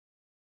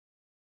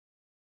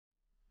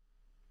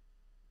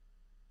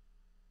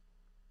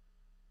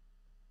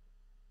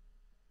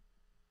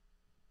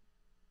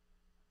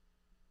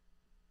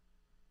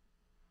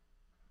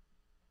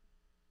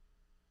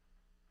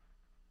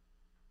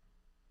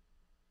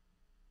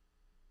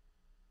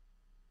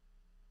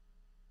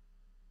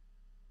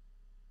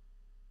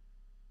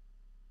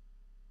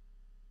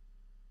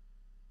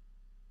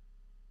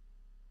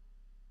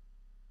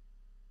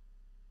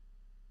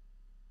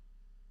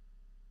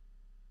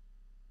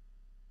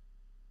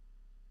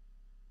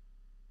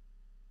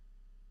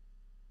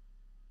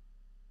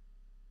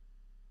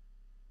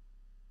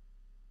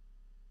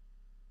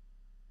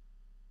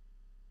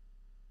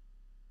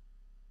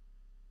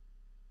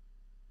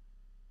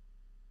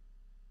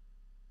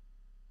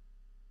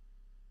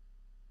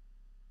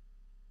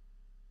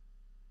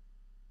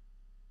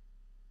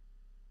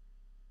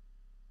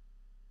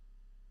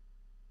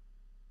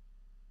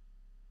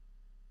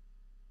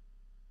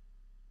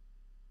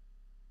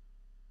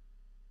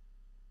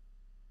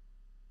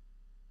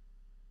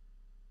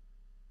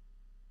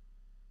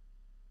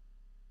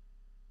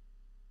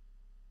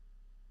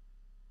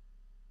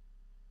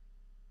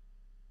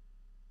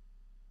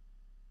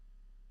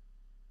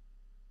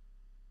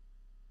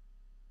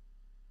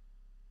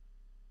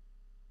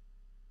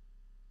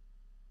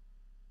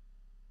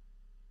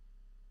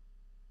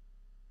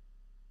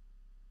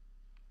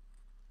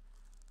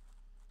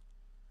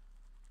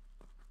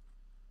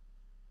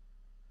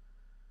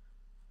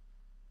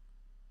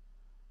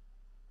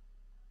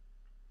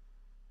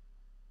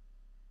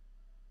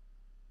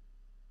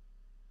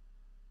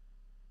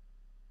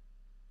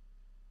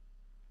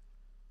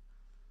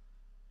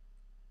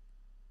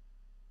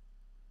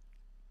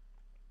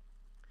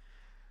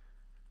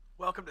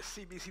welcome to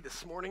CBC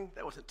this morning.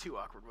 That wasn't too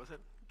awkward, was it?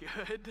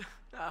 Good.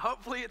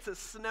 Hopefully it's a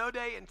snow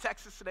day in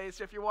Texas today,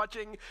 so if you're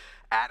watching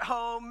at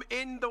home,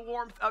 in the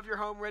warmth of your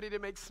home, ready to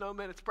make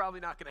snowmen, it's probably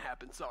not going to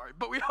happen, sorry.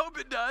 But we hope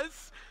it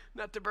does,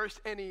 not to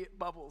burst any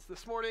bubbles.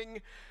 This morning,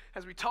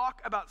 as we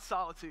talk about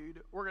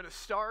solitude, we're going to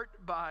start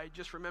by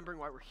just remembering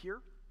why we're here.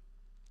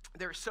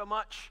 There's so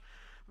much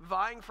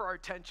vying for our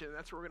attention, and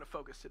that's where we're going to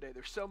focus today.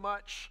 There's so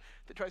much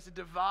that tries to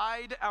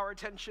divide our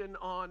attention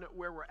on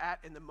where we're at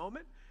in the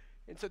moment.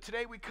 And so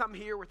today we come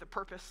here with a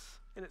purpose,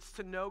 and it's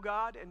to know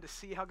God and to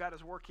see how God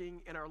is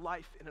working in our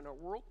life and in our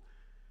world.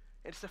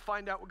 And it's to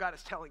find out what God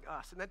is telling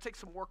us. And that takes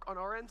some work on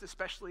our ends,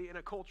 especially in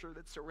a culture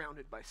that's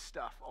surrounded by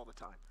stuff all the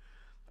time.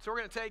 So we're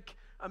going to take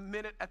a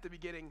minute at the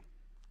beginning.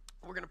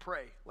 We're going to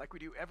pray like we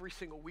do every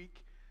single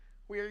week.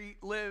 We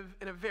live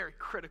in a very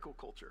critical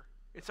culture.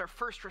 It's our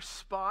first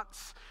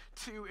response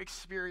to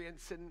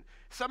experience, and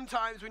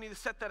sometimes we need to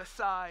set that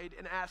aside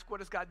and ask,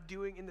 what is God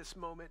doing in this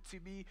moment to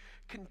be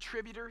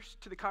contributors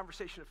to the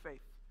conversation of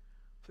faith,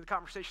 to the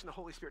conversation the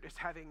Holy Spirit is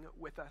having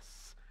with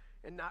us,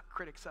 and not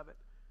critics of it.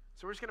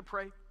 So we're just going to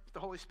pray that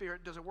the Holy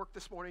Spirit does a work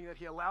this morning, that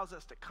he allows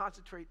us to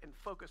concentrate and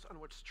focus on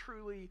what's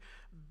truly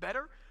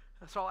better.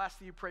 So I'll ask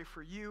that you pray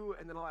for you,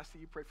 and then I'll ask that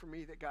you pray for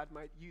me, that God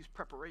might use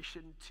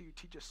preparation to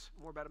teach us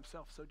more about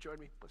himself. So join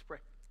me. Let's pray.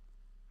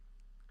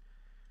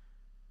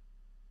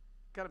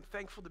 God, I'm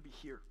thankful to be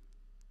here.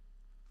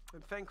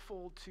 I'm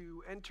thankful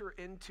to enter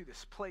into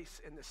this place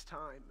and this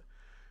time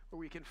where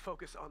we can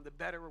focus on the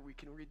better, where we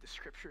can read the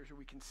scriptures, where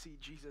we can see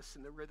Jesus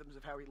and the rhythms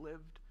of how he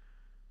lived.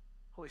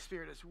 Holy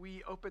Spirit, as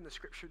we open the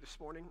scripture this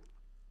morning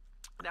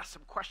and ask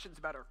some questions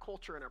about our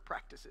culture and our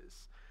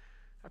practices,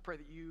 I pray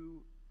that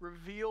you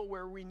reveal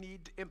where we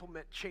need to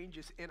implement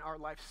changes in our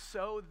life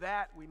so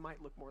that we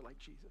might look more like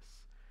Jesus.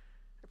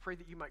 I pray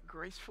that you might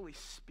gracefully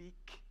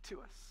speak to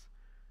us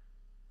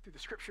through the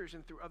scriptures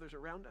and through others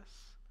around us.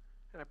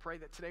 And I pray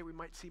that today we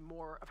might see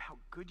more of how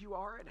good you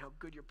are and how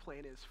good your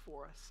plan is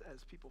for us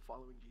as people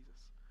following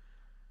Jesus.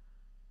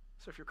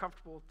 So if you're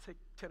comfortable, take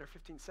 10 or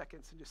 15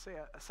 seconds and just say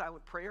a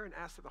silent prayer and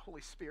ask that the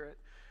Holy Spirit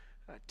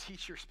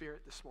teach your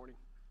spirit this morning.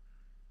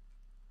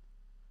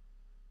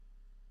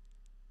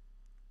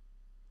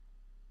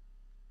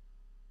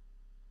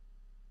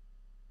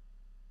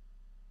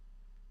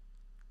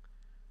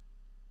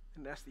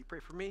 And ask that you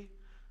pray for me,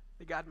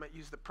 that God might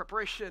use the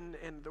preparation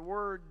and the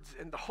words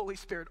and the Holy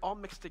Spirit all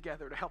mixed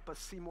together to help us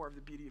see more of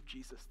the beauty of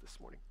Jesus this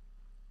morning.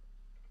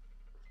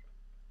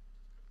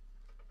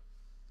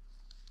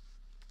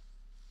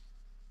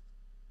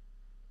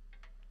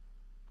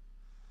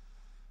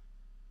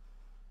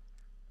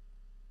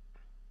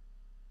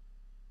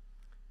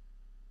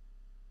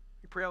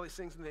 We pray all these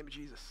things in the name of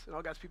Jesus. And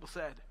all God's people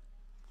said,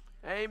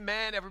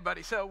 amen,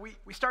 everybody. So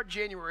we start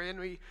January, and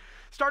we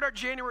start our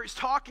Januaries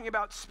talking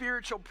about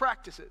spiritual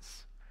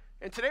practices.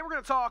 And today we're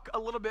going to talk a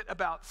little bit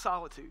about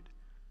solitude.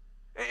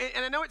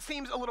 And I know it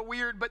seems a little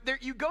weird, but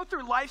you go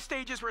through life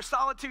stages where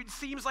solitude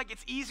seems like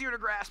it's easier to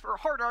grasp or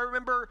harder. I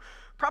remember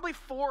probably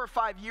 4 or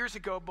 5 years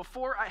ago,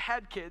 before I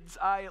had kids,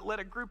 I led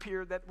a group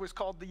here that was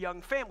called the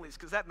Young Families,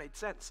 because that made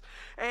sense.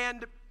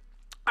 And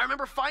I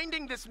remember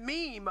finding this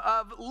meme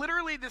of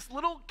literally this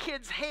little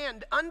kid's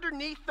hand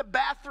underneath the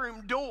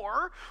bathroom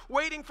door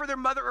waiting for their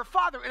mother or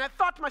father. And I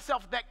thought to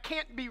myself, that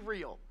can't be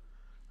real.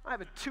 I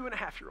have a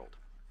 2.5-year-old.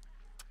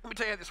 Let me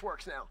tell you how this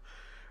works now.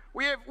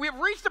 We have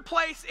reached a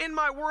place in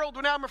my world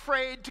where now I'm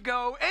afraid to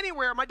go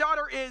anywhere. My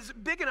daughter is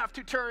big enough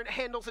to turn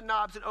handles and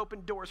knobs and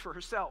open doors for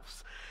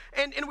herself.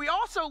 And we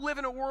also live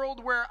in a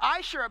world where I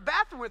share a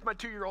bathroom with my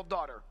 2-year-old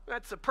daughter.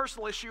 That's a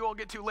personal issue I'll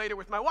get to later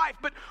with my wife.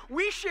 But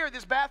we share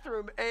this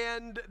bathroom,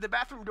 and the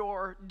bathroom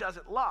door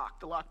doesn't lock.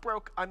 The lock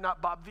broke. I'm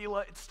not Bob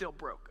Vila. It's still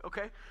broke,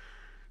 okay?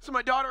 So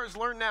my daughter has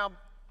learned now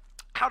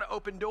how to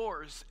open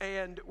doors,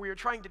 and we are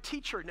trying to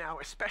teach her now,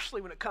 especially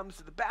when it comes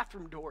to the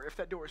bathroom door. If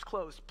that door is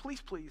closed,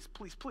 please, please,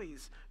 please,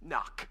 please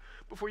knock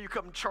before you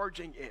come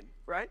charging in,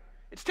 right?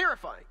 It's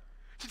terrifying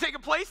to take a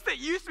place that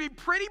used to be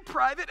pretty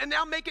private and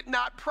now make it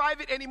not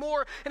private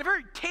anymore. In a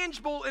very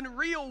tangible and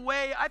real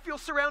way, I feel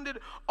surrounded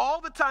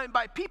all the time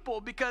by people,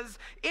 because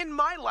in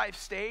my life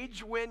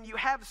stage, when you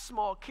have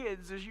small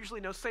kids, there's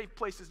usually no safe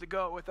places to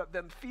go without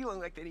them feeling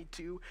like they need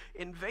to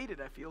invade it.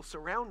 I feel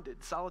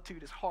surrounded.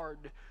 Solitude is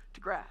hard to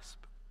grasp.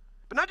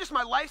 But not just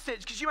my life stage,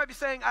 because you might be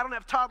saying, I don't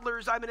have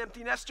toddlers, I'm an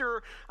empty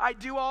nester, I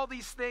do all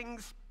these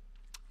things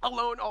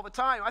alone all the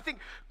time. I think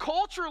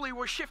culturally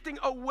we're shifting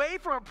away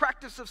from a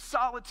practice of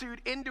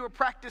solitude into a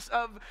practice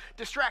of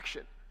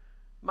distraction.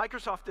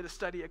 Microsoft did a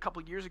study a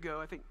couple years ago,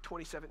 I think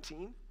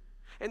 2017,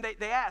 and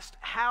they asked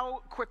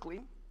how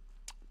quickly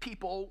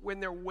people,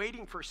 when they're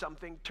waiting for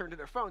something, turn to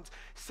their phones.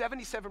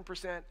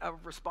 77%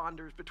 of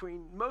responders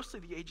between mostly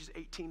the ages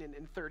 18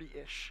 and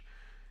 30-ish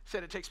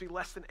said it takes me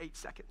less than 8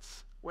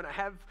 seconds when I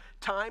have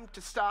time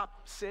to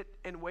stop, sit,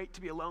 and wait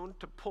to be alone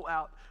to pull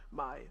out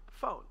my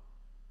phone.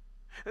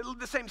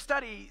 The same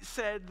study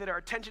said that our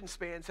attention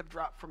spans have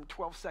dropped from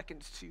 12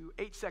 seconds to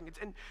 8 seconds.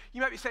 And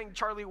you might be saying,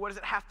 Charlie, what does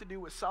it have to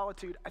do with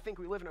solitude? I think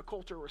we live in a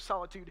culture where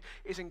solitude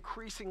is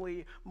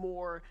increasingly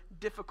more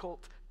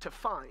difficult to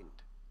find.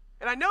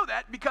 And I know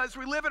that because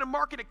we live in a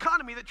market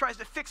economy that tries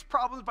to fix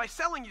problems by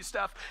selling you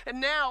stuff. And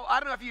now, I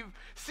don't know if you've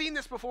seen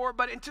this before,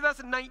 but in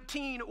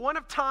 2019, one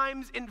of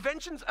Time's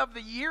inventions of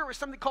the year was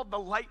something called the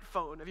light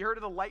phone. Have you heard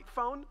of the light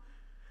phone?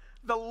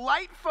 The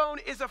light phone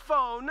is a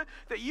phone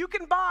that you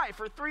can buy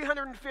for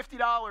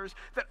 $350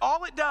 that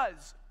all it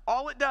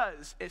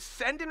does is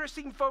send and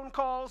receive phone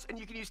calls, and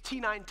you can use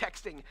T9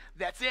 texting.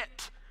 That's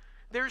it.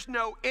 There's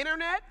no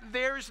internet,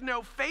 there's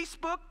no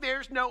Facebook,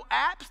 there's no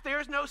apps,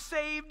 there's no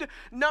saved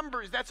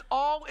numbers. That's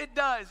all it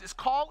does is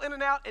call in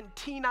and out and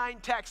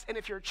T9 text. And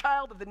if you're a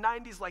child of the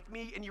 90s like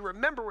me and you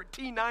remember what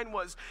T9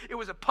 was, it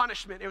was a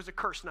punishment. It was a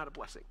curse, not a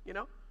blessing, you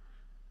know?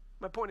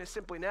 My point is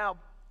simply now,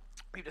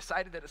 we've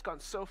decided that it's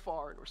gone so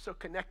far and we're so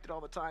connected all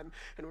the time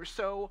and we're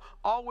so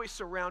always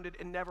surrounded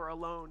and never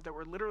alone that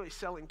we're literally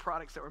selling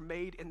products that were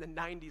made in the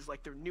 90s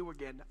like they're new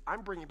again.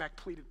 I'm bringing back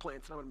pleated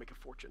plants and I'm going to make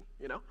a fortune,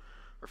 you know,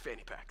 or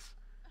fanny packs.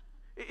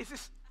 It's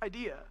this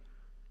idea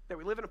that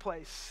we live in a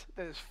place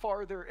that is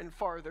farther and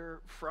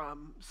farther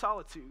from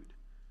solitude.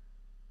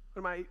 One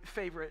of my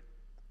favorite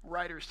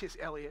writers, T.S.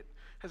 Eliot,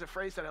 has a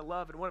phrase that I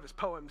love. In one of his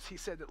poems, he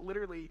said that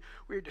literally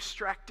we are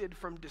distracted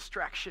from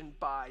distraction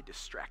by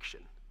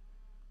distraction.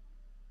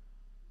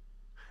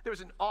 There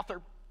was an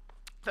author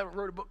that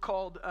wrote a book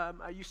called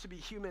I Used to Be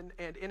Human,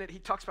 and in it he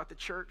talks about the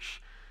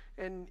church.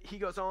 And he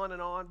goes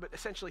on, but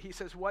essentially he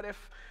says, what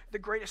if the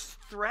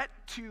greatest threat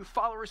to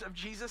followers of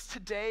Jesus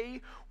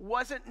today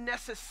wasn't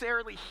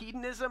necessarily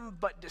hedonism,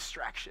 but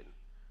distraction?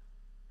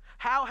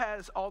 How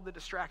has all the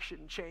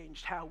distraction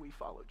changed how we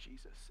follow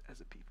Jesus as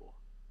a people?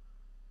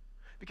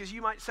 Because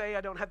you might say,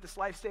 I don't have this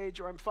life stage,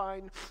 or I'm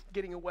fine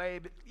getting away,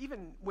 but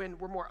even when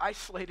we're more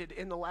isolated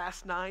in the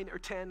last 9 or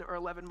 10 or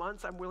 11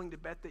 months, I'm willing to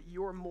bet that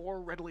you're more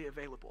readily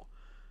available.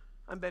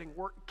 I'm betting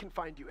work can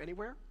find you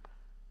anywhere.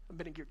 I'm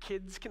betting your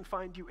kids can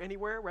find you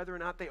anywhere, whether or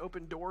not they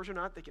open doors or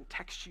not, they can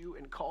text you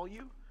and call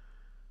you.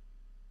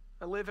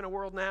 I live in a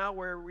world now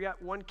where we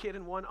got one kid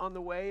and one on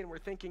the way, and we're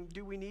thinking,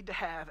 do we need to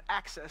have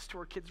access to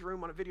our kid's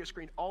room on a video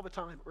screen all the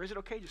time, or is it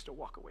okay just to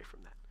walk away from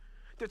that?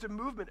 There's a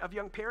movement of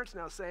young parents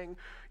now saying,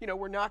 you know,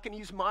 we're not going to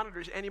use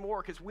monitors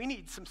anymore because we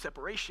need some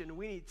separation,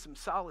 we need some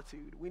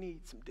solitude, we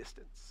need some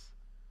distance.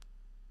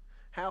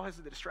 How has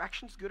the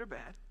distractions, good or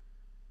bad,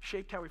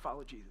 shaped how we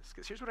follow Jesus?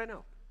 Because here's what I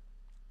know.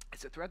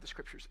 It's that throughout the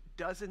scriptures,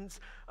 dozens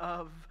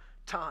of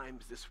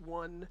times, this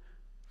one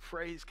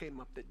phrase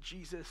came up that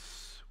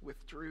Jesus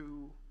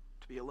withdrew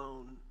to be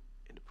alone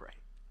and to pray.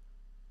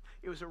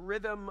 It was a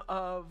rhythm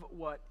of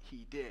what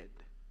he did.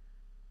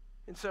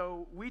 And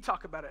so we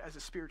talk about it as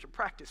a spiritual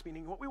practice,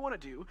 meaning what we want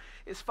to do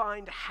is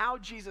find how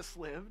Jesus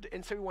lived,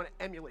 and so we want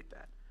to emulate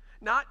that.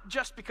 Not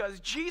just because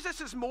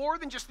Jesus is more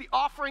than just the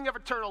offering of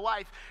eternal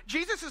life.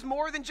 Jesus is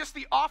more than just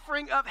the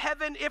offering of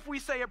heaven if we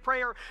say a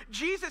prayer.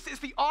 Jesus is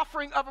the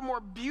offering of a more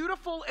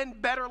beautiful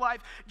and better life.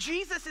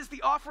 Jesus is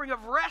the offering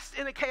of rest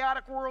in a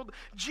chaotic world.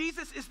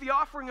 Jesus is the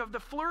offering of the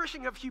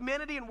flourishing of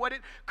humanity and what it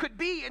could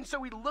be. And so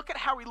we look at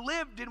how he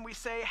lived and we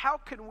say, how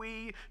can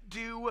we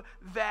do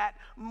that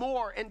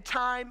more? And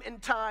time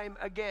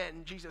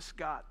again, Jesus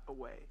got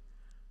away.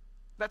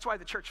 That's why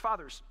the church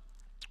fathers,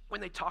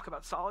 when they talk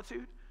about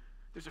solitude,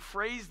 there's a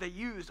phrase they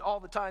used all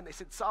the time. They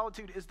said,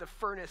 solitude is the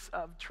furnace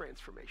of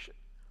transformation.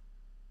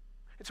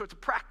 And so it's a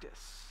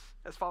practice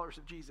as followers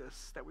of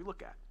Jesus that we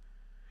look at.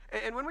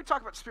 And when we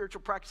talk about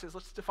spiritual practices,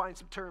 let's define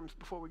some terms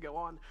before we go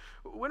on.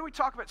 When we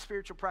talk about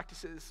spiritual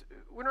practices,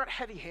 we're not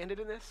heavy-handed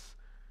in this.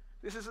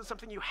 This isn't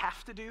something you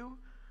have to do.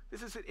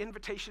 This is an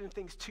invitation and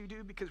things to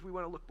do because we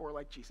want to look more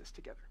like Jesus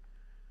together.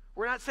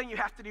 We're not saying you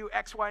have to do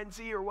X, Y, and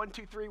Z or 1,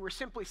 2, 3. We're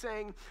simply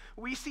saying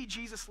we see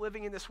Jesus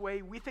living in this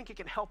way. We think it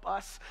can help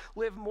us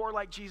live more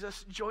like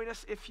Jesus. Join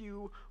us if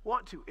you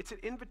want to. It's an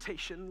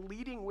invitation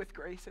leading with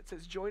grace that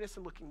says join us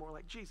in looking more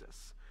like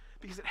Jesus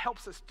because it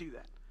helps us do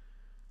that.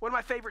 One of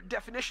my favorite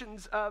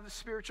definitions of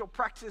spiritual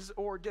practices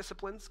or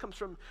disciplines comes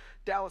from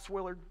Dallas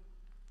Willard.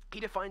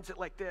 He defines it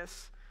like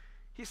this.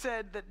 He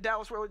said that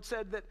Dallas Willard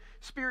said that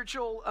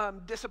spiritual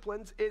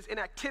disciplines is an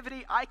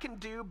activity I can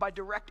do by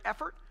direct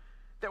effort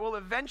that will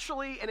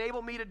eventually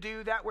enable me to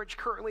do that which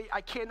currently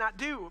I cannot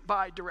do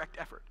by direct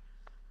effort.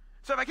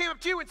 So if I came up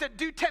to you and said,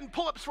 do 10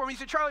 pull-ups for me, you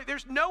said, Charlie,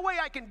 there's no way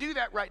I can do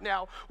that right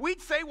now. We'd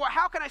say, well,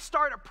 how can I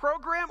start a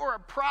program or a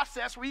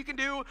process where you can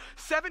do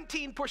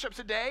 17 push-ups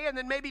a day and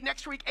then maybe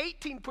next week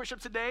 18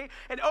 push-ups a day,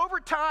 and over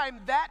time,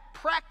 that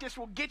practice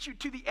will get you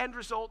to the end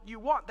result you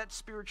want. That's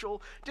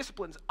spiritual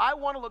disciplines. I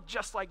want to look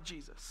just like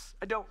Jesus.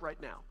 I don't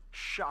right now.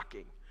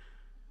 Shocking.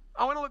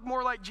 I want to look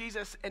more like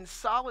Jesus, and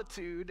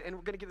solitude, and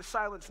we're going to get to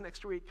silence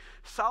next week,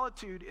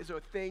 solitude is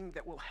a thing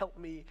that will help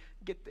me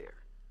get there.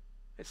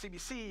 At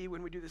CBC,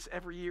 when we do this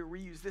every year, we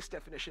use this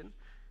definition.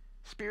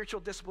 Spiritual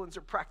disciplines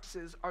or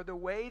practices are the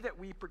way that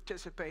we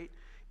participate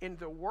in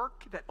the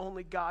work that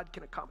only God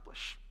can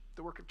accomplish,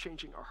 the work of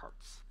changing our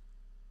hearts.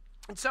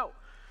 And so,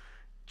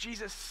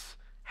 Jesus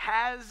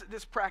has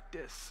this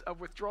practice of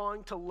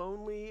withdrawing to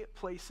lonely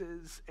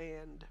places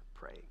and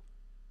praying.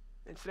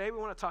 And today we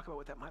want to talk about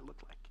what that might look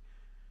like.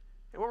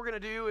 And what we're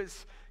going to do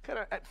is kind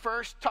of at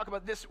first talk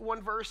about this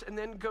one verse and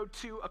then go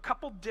to a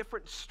couple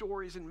different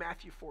stories in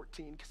Matthew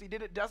 14, because he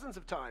did it dozens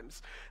of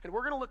times. And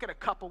we're going to look at a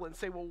couple and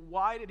say, well,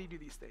 why did he do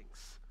these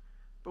things?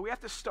 But we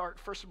have to start,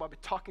 first of all, by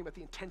talking about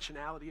the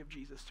intentionality of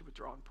Jesus to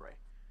withdraw and pray.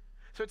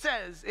 So it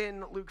says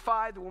in Luke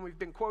 5, the one we've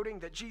been quoting,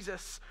 that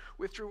Jesus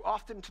withdrew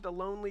often to the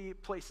lonely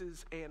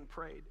places and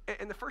prayed.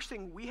 And the first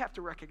thing we have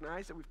to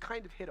recognize that we've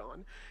kind of hit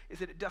on is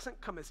that it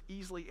doesn't come as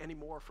easily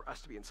anymore for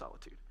us to be in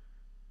solitude.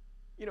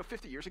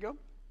 50 years ago,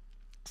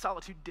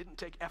 solitude didn't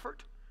take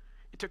effort.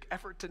 It took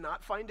effort to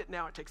not find it.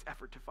 Now it takes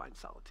effort to find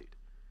solitude.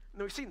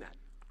 And we've seen that.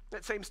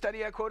 That same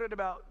study I quoted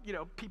about,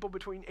 people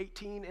between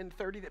 18 and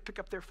 30 that pick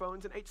up their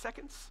phones in 8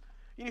 seconds.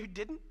 You know who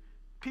didn't?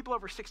 People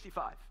over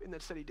 65 in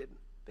that study didn't.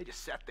 They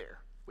just sat there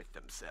with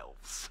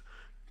themselves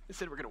and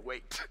said, we're going to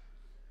wait.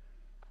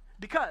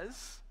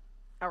 Because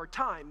our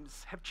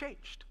times have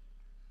changed.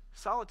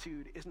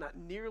 Solitude is not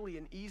nearly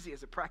as easy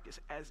as a practice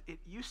as it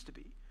used to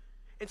be.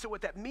 And so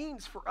what that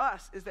means for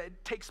us is that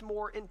it takes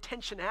more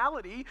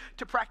intentionality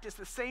to practice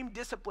the same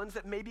disciplines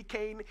that maybe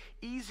came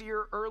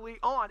easier early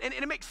on. And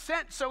it makes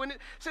sense. So when it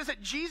says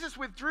that Jesus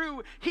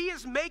withdrew, he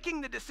is making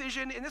the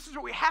decision, and this is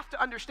what we have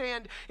to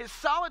understand, is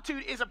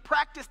solitude is a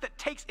practice that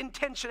takes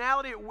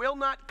intentionality. It will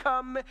not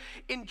come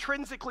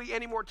intrinsically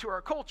anymore to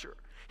our culture.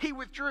 He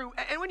withdrew.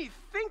 And when you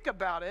think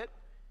about it,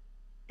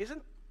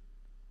 isn't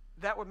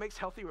that what makes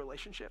healthy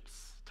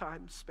relationships?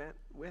 Time spent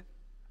with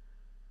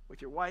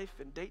your wife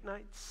and date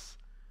nights.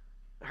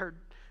 I heard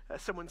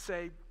someone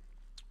say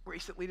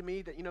recently to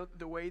me that,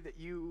 the way that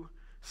you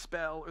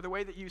spell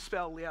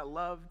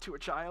love to a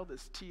child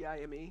is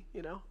T-I-M-E,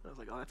 I was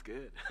like, oh, that's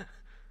good.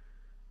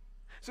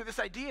 So this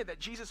idea that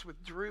Jesus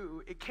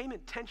withdrew, it came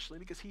intentionally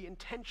because he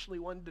intentionally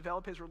wanted to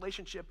develop his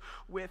relationship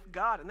with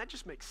God. And that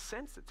just makes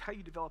sense. That's how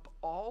you develop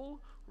all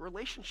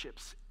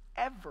relationships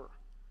ever,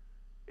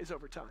 is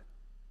over time.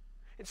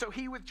 And so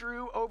he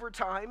withdrew over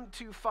time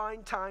to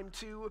find time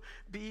to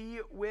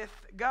be with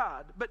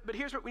God. But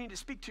here's what we need to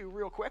speak to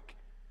real quick.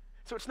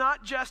 So it's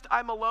not just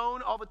I'm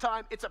alone all the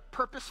time. It's a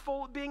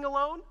purposeful being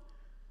alone.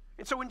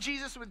 And so when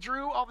Jesus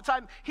withdrew all the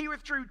time, he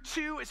withdrew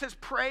to, it says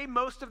pray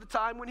most of the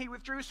time when he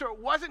withdrew. So it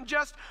wasn't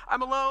just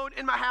I'm alone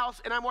in my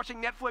house and I'm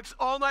watching Netflix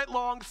all night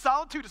long.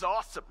 Solitude is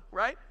awesome,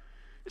 right?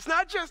 It's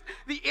not just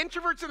the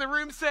introverts in the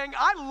room saying,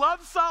 I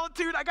love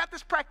solitude, I got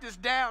this practice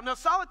down. No,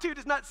 solitude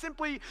is not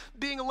simply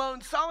being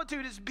alone.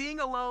 Solitude is being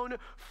alone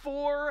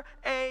for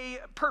a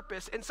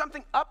purpose and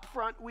something up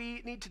front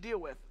we need to deal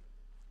with.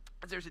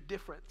 There's a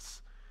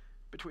difference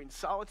between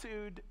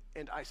solitude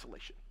and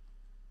isolation.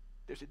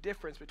 There's a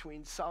difference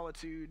between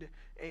solitude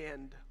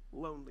and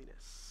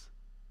loneliness.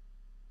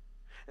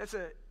 That's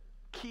a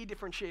key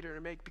differentiator to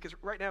make, because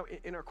right now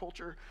in our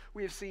culture,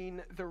 we have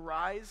seen the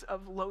rise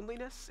of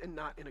loneliness, and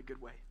not in a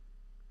good way.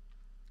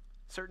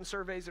 Certain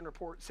surveys and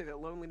reports say that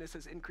loneliness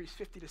has increased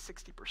 50 to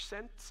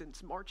 60%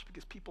 since March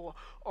because people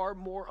are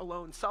more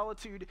alone.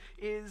 Solitude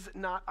is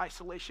not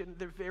isolation.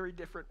 They're very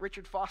different.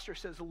 Richard Foster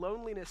says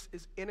loneliness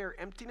is inner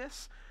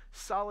emptiness.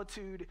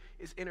 Solitude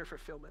is inner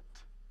fulfillment.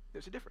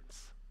 There's a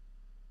difference.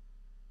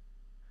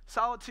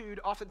 Solitude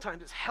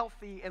oftentimes is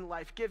healthy and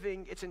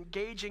life-giving. It's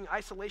engaging.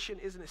 Isolation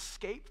is an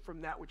escape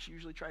from that which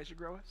usually tries to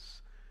grow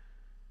us.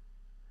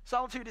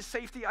 Solitude is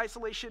safety.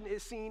 Isolation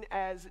is seen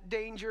as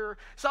danger.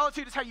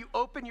 Solitude is how you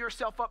open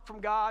yourself up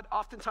from God.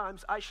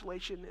 Oftentimes,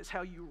 isolation is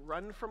how you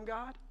run from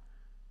God.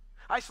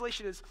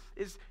 Isolation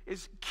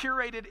is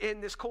curated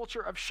in this culture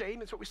of shame.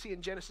 It's what we see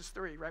in Genesis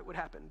 3, right? What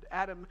happened?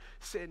 Adam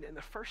sinned, and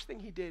the first thing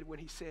he did when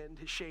he sinned,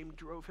 his shame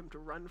drove him to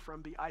run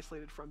from, be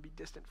isolated from, be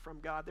distant from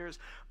God. There's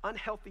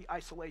unhealthy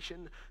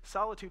isolation.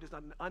 Solitude is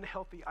not an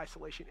unhealthy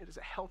isolation. It is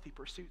a healthy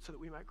pursuit so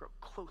that we might grow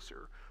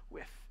closer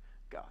with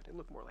God and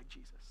look more like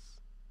Jesus.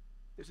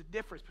 There's a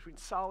difference between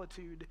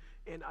solitude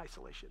and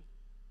isolation.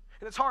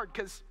 And it's hard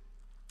because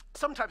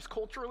sometimes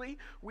culturally,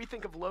 we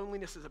think of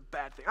loneliness as a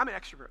bad thing. I'm an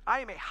extrovert. I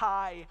am a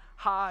high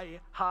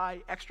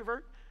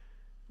extrovert.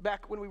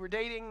 Back when we were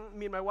dating,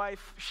 me and my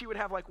wife, she would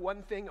have like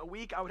one thing a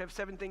week. I would have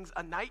 7 things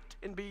a night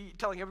and be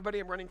telling everybody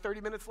I'm running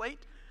 30 minutes late.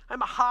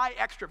 I'm a high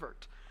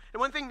extrovert. And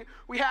one thing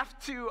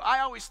I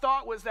always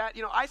thought was that,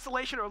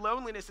 isolation or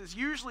loneliness is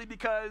usually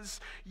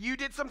because you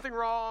did something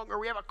wrong, or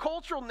we have a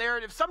cultural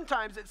narrative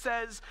sometimes that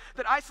says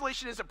that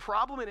isolation is a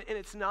problem and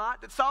it's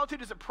not, that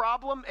solitude is a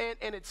problem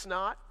and it's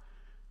not.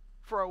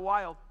 For a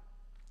while,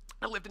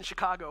 I lived in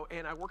Chicago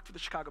and I worked for the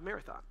Chicago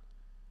Marathon.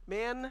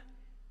 Man,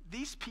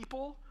 these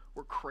people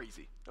were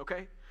crazy,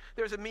 okay?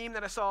 There's a meme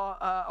that I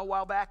saw a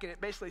while back, and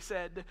it basically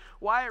said,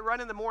 why I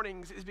run in the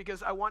mornings is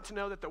because I want to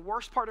know that the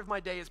worst part of my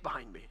day is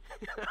behind me.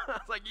 I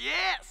was like,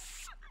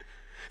 yes!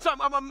 So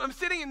I'm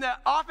sitting in the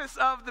office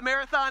of the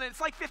marathon, and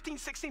it's like 15,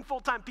 16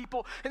 full-time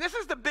people. And this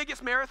is the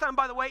biggest marathon,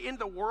 by the way, in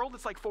the world.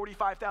 It's like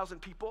 45,000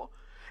 people.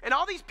 And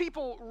all these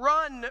people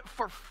run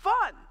for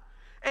fun.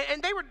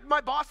 And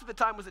my boss at the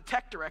time was a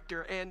tech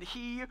director, and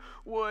he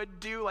would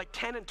do like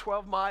 10 and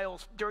 12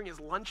 miles during his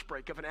lunch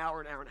break of an hour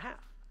and a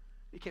half.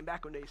 He came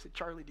back one day, he said,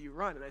 Charlie, do you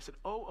run? And I said,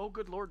 oh,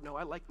 good Lord, no,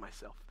 I like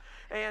myself.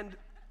 And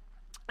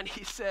And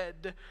he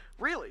said,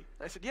 really?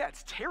 I said, yeah,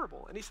 it's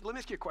terrible. And he said, let me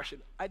ask you a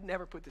question. I'd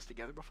never put this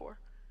together before.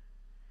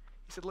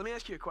 He said, let me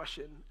ask you a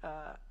question.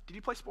 Did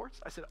you play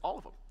sports? I said, all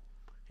of them.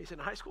 He said,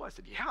 in high school? I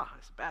said, yeah. I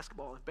said,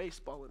 basketball and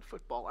baseball and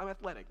football. I'm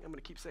athletic. I'm going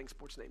to keep saying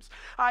sports names.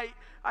 I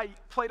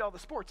played all the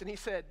sports. And he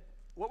said,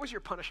 what was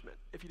your punishment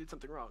if you did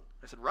something wrong?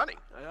 I said, running.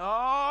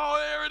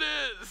 Oh, there it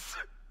is.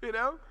 You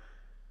know?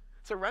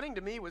 So running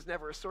to me was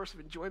never a source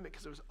of enjoyment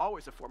because it was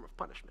always a form of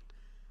punishment.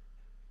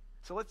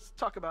 So let's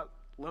talk about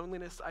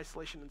loneliness,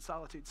 isolation, and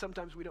solitude.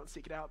 Sometimes we don't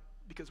seek it out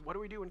because what do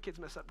we do when kids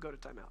mess up? Go to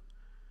timeout.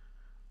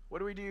 What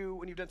do we do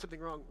when you've done something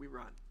wrong? We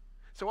run.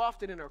 So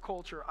often in our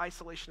culture,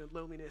 isolation and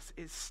loneliness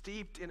is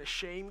steeped in a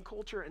shame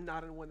culture and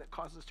not in one that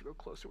causes us to go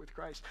closer with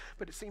Christ.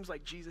 But it seems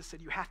like Jesus said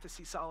you have to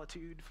see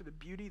solitude for the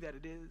beauty that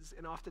it is,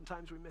 and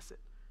oftentimes we miss it.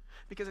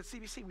 Because at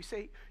CBC, we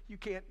say you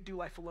can't do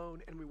life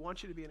alone, and we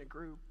want you to be in a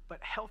group, but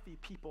healthy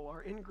people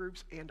are in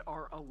groups and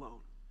are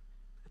alone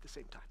at the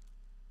same time.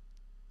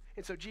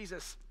 And so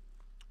Jesus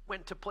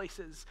went to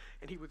places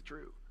and he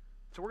withdrew.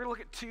 So we're going to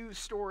look at two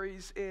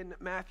stories in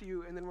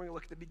Matthew, and then we're going to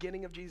look at the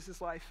beginning of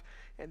Jesus' life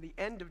and the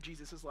end of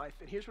Jesus' life.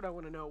 And here's what I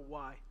want to know: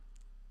 why?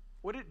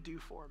 What did it do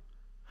for him?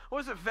 What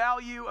was the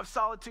value of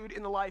solitude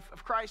in the life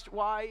of Christ?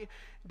 Why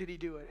did he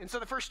do it? And so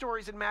the first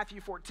story is in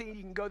Matthew 14.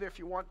 You can go there if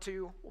you want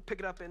to. We'll pick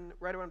it up in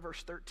right around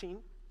verse 13.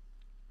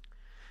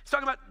 He's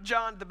talking about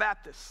John the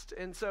Baptist.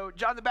 And so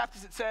John the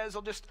Baptist, it says,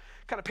 I'll just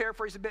kind of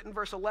paraphrase a bit in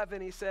verse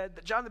 11. He said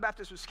that John the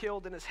Baptist was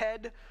killed and his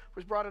head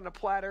was brought on a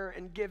platter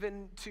and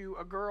given to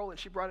a girl, and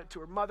she brought it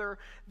to her mother.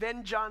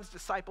 Then John's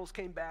disciples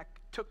came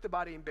back, took the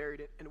body and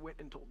buried it, and went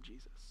and told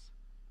Jesus.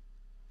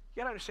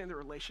 You got to understand the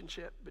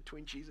relationship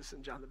between Jesus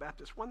and John the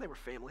Baptist. One, they were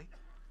family.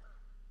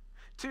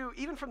 Two,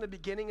 even from the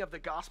beginning of the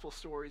gospel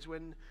stories,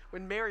 when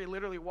Mary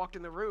literally walked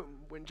in the room,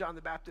 when John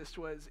the Baptist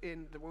was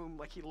in the womb,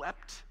 like he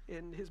leapt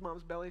in his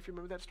mom's belly, if you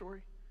remember that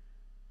story.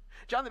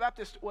 John the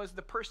Baptist was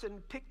the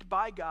person picked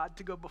by God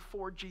to go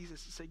before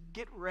Jesus to say,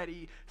 get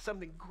ready,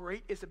 something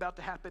great is about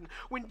to happen.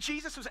 When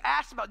Jesus was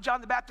asked about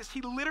John the Baptist,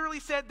 he literally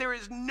said, there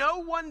is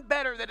no one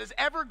better that has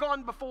ever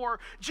gone before.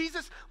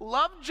 Jesus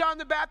loved John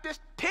the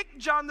Baptist, picked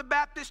John the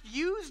Baptist,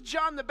 used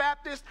John the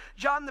Baptist.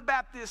 John the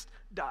Baptist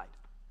died.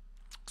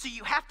 So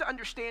you have to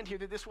understand here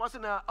that this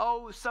wasn't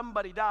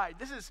somebody died.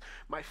 This is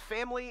my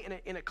family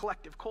in a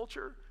collective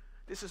culture.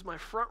 This is my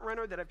front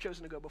runner that I've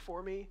chosen to go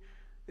before me.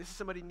 This is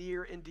somebody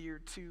near and dear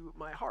to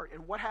my heart.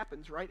 And what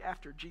happens right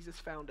after Jesus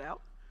found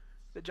out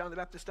that John the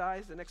Baptist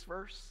dies? The next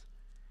verse,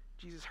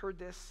 Jesus heard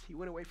this. He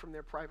went away from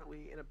there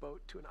privately in a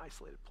boat to an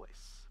isolated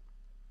place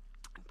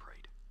and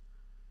prayed.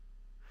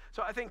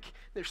 So I think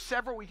there's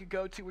several we could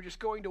go to. We're just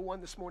going to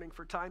one this morning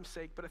for time's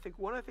sake. But I think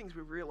one of the things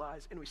we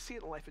realize, and we see it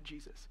in the life of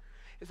Jesus,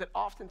 is that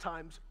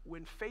oftentimes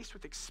when faced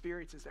with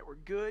experiences that were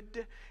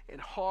good and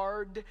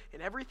hard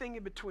and everything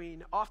in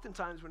between,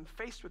 oftentimes when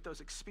faced with those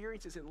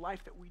experiences in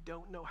life that we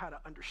don't know how to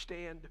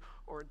understand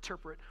or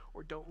interpret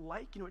or don't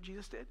like, you know what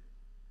Jesus did?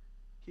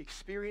 He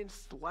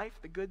experienced life,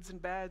 the goods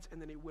and bads, and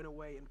then he went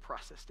away and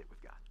processed it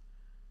with God.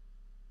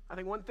 I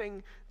think one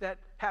thing that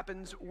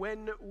happens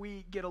when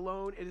we get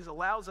alone, it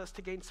allows us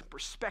to gain some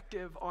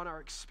perspective on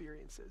our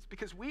experiences,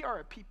 because we are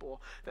a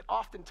people that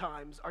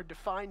oftentimes are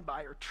defined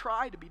by or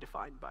try to be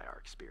defined by our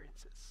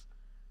experiences.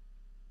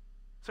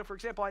 So for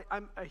example,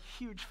 I'm a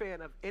huge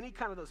fan of any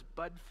kind of those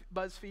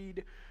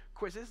BuzzFeed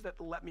quizzes that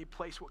let me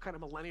place what kind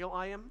of millennial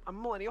I am. I'm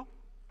a millennial.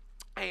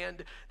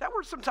 And that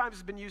word sometimes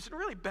has been used in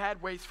really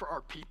bad ways for our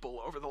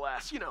people over the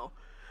last,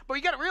 But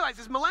you got to realize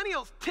is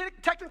millennials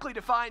technically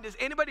defined as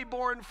anybody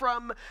born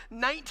from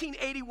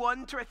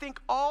 1981 to I think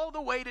all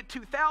the way to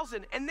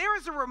 2000. And there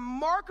is a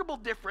remarkable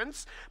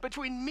difference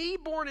between me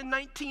born in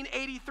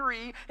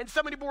 1983 and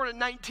somebody born in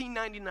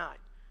 1999.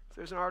 So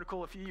there's an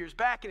article a few years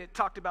back and it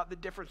talked about the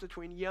difference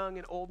between young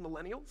and old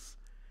millennials,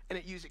 and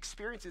it used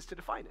experiences to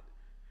define it.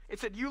 It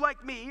said you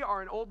like me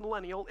are an old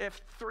millennial if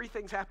three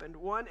things happened.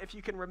 One, if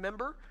you can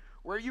remember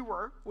where you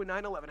were when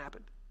 9/11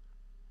 happened.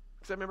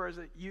 Because I remember as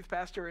a youth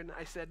pastor, and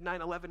I said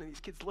 9/11, and these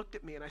kids looked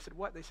at me, and I said,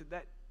 what? And they said,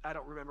 that I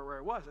don't remember where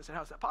I was. I said,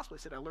 how's that possible?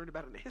 They said, I learned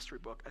about it in a history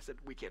book. I said,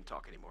 we can't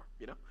talk anymore,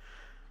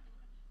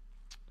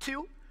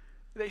 Two,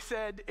 they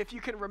said, if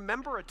you can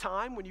remember a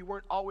time when you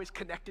weren't always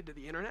connected to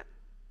the internet,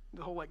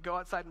 the whole go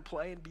outside and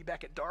play and be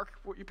back at dark,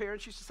 what your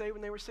parents used to say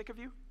when they were sick of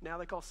you, now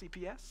they call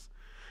CPS.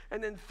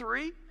 And then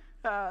three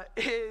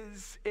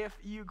is if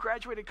you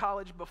graduated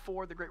college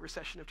before the Great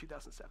Recession of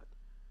 2007.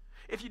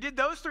 If you did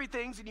those three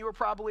things and you were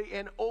probably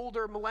an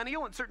older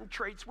millennial and certain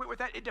traits went with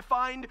that, it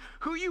defined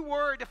who you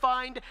were, it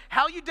defined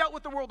how you dealt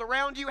with the world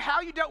around you,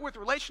 how you dealt with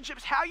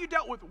relationships, how you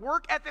dealt with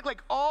work ethic,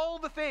 all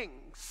the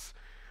things.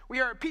 We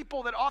are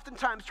people that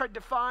oftentimes try to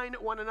define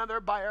one another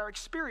by our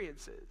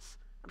experiences.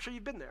 I'm sure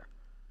you've been there.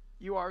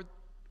 You are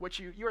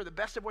the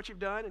best of what you've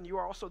done, and you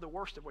are also the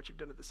worst of what you've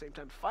done at the same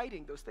time,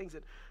 fighting those things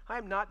that I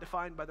am not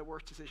defined by the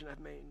worst decision I've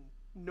made,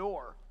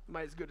 nor am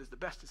I as good as the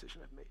best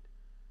decision I've made.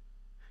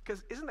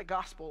 Because isn't the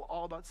gospel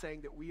all about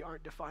saying that we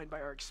aren't defined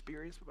by our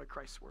experience, but by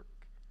Christ's work?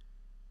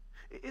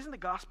 Isn't the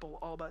gospel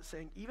all about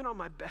saying, even on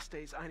my best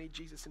days, I need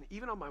Jesus, and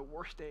even on my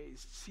worst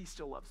days, he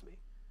still loves me?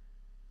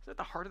 that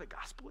the heart of the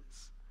gospel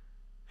is?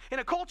 In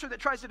a culture that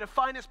tries to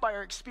define us by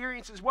our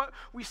experiences, what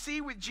we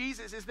see with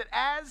Jesus is that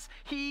as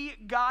he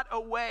got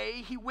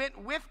away, he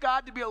went with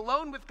God to be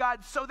alone with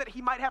God so that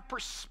he might have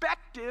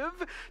perspective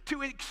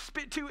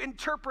to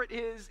interpret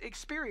his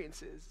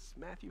experiences.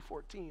 Matthew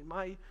 14,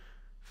 my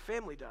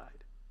family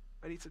died.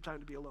 I need some time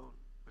to be alone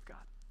with God.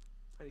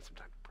 I need some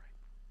time to pray.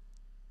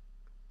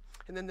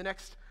 And then the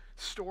next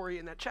story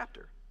in that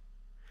chapter,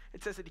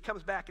 it says that he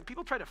comes back and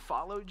people try to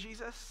follow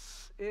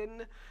Jesus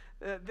in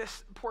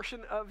this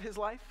portion of his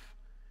life,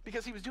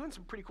 because he was doing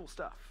some pretty cool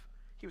stuff.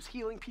 He was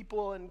healing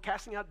people and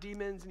casting out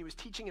demons, and he was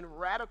teaching in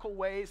radical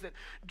ways that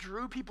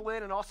drew people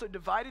in and also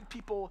divided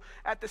people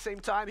at the same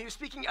time. He was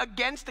speaking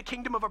against the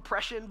kingdom of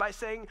oppression by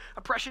saying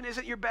oppression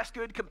isn't your best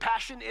good,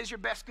 compassion is your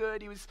best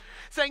good. He was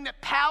saying that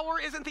power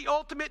isn't the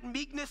ultimate,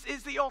 meekness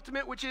is the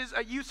ultimate, which is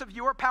a use of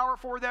your power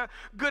for the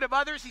good of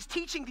others. He's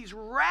teaching these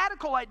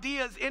radical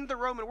ideas in the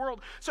Roman world,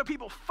 so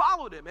people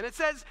followed him. And it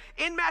says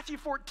in Matthew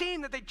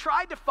 14 that they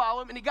tried to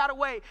follow him and he got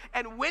away.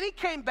 And when he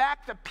came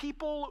back, the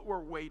people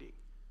were waiting.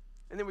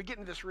 And then we get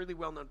into this really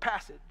well-known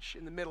passage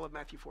in the middle of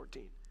Matthew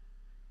 14.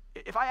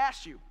 If I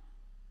asked you,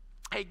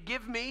 hey,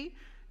 give me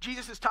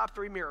Jesus' top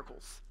 3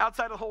 miracles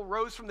outside of the whole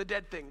rose from the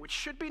dead thing, which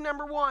should be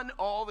number 1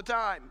 all the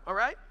time, all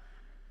right?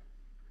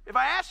 If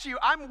I asked you,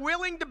 I'm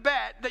willing to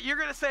bet that you're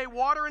going to say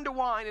water into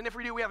wine, and if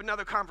we do, we have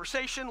another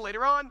conversation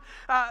later on.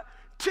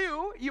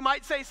 2, you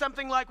might say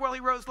something like, well, he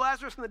rose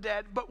Lazarus from the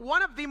dead, but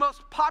one of the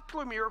most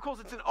popular miracles,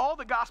 it's in all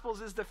the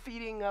Gospels, is the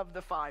feeding of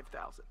the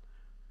 5,000.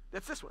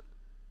 That's this one.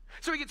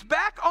 So he gets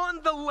back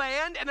on the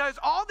land, and there's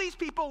all these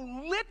people,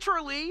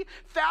 literally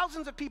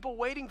thousands of people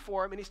waiting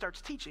for him, and he starts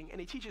teaching, and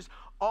he teaches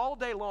all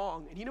day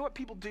long. And you know what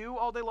people do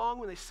all day long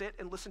when they sit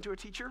and listen to a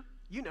teacher?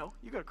 You know,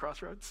 you go to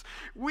Crossroads.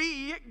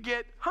 We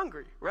get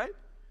hungry, right?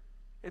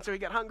 And so he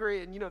got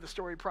hungry, and you know the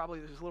story probably.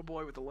 There's this little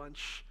boy with a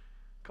lunch,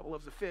 a couple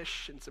loaves of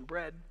fish, and some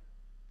bread.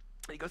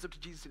 And he goes up to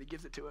Jesus, and he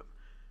gives it to him.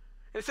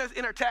 And it says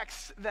in our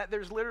text that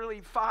there's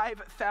literally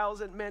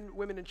 5,000 men,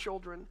 women, and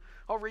children.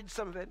 I'll read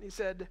some of it. And he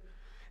said,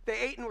 they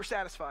ate and were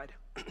satisfied.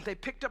 They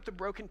picked up the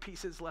broken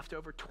pieces left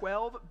over,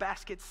 12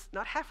 baskets,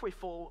 not halfway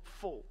full,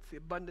 It's the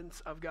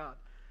abundance of God.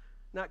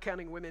 Not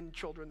counting women,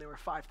 children, there were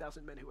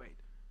 5,000 men who ate.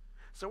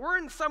 So we're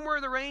in somewhere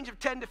in the range of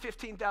 10 to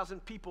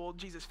 15,000 people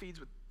Jesus feeds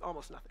with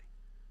almost nothing.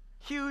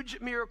 Huge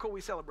miracle,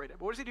 we celebrate it.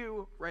 But what does he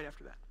do right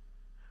after that?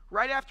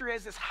 Right after he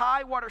has this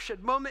high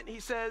watershed moment, he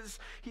says,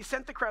 he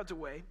sent the crowds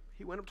away.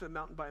 He went up to the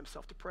mountain by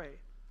himself to pray.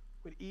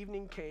 When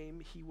evening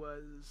came, he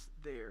was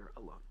there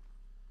alone.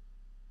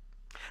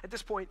 At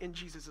this point in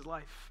Jesus'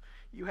 life,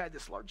 you had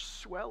this large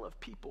swell of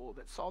people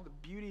that saw the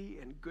beauty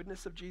and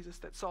goodness of Jesus,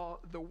 that saw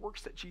the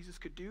works that Jesus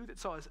could do, that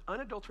saw his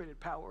unadulterated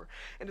power,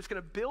 and it's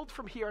going to build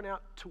from here on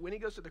out to when he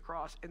goes to the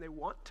cross, and they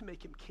want to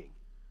make him king.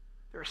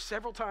 There are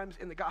several times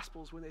in the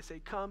Gospels when they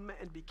say, come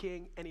and be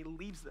king, and he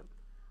leaves them.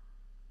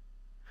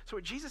 So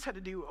what Jesus had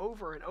to do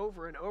over and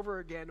over and over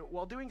again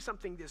while doing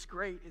something this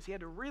great is he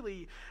had to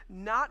really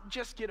not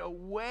just get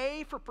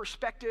away for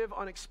perspective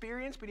on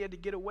experience, but he had to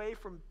get away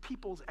from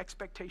people's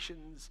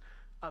expectations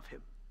of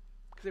him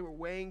because they were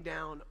weighing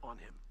down on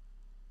him.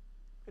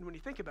 And when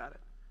you think about it,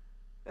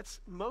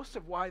 that's most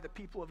of why the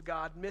people of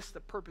God missed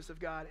the purpose of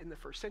God in the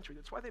first century.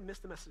 That's why they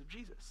missed the message of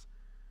Jesus,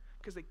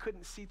 because they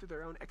couldn't see through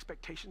their own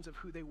expectations of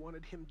who they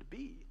wanted him to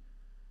be.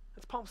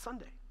 That's Palm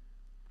Sunday.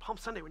 Palm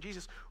Sunday, when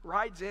Jesus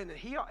rides in, and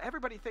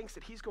everybody thinks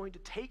that he's going to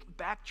take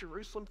back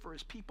Jerusalem for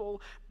his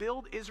people,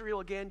 build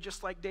Israel again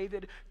just like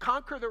David,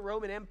 conquer the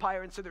Roman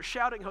Empire, and so they're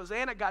shouting,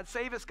 Hosanna, God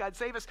save us, God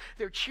save us.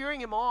 They're cheering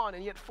him on,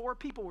 and yet 4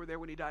 people were there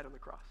when he died on the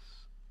cross.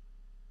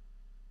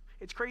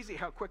 It's crazy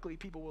how quickly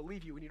people will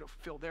leave you when you don't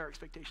fulfill their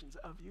expectations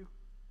of you.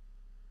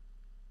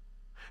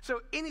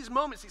 So in these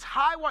moments,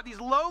 these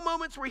low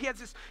moments where he has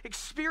these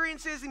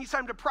experiences and he's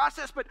time to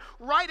process, but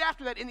right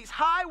after that, in these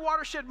high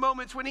watershed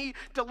moments when he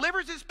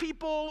delivers his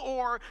people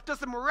or does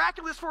the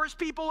miraculous for his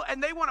people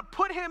and they want to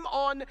put him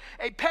on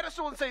a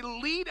pedestal and say,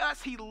 lead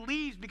us, he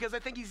leaves because I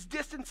think he's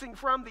distancing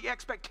from the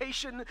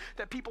expectation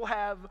that people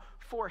have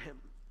for him.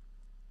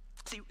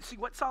 See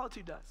what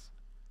solitude does.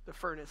 The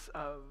furnace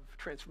of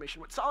transformation.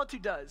 What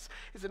solitude does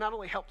is it not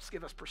only helps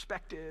give us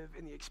perspective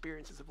in the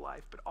experiences of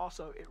life, but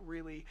also it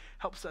really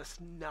helps us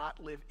not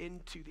live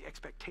into the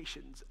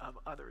expectations of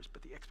others,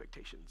 but the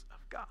expectations of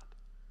God.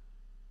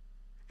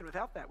 And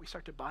without that, we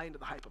start to buy into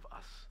the hype of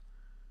us,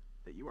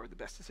 that you are the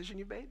best decision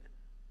you've made,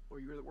 or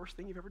you are the worst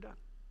thing you've ever done.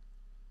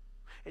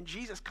 And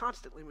Jesus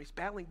constantly, when he's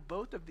battling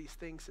both of these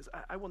things, says,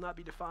 I will not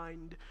be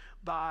defined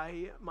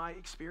by my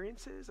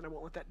experiences, and I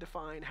won't let that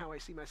define how I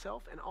see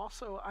myself, and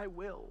also I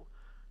will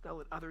not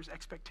let others'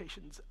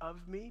 expectations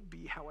of me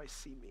be how I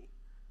see me.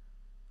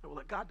 I will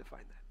let God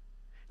define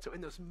that. So in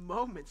those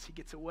moments, he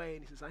gets away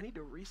and he says, I need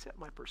to reset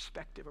my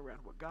perspective around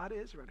what God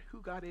is, around who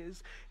God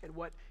is, and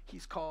what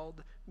he's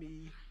called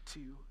me to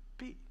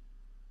be.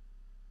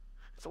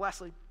 So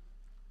lastly,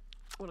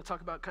 I want to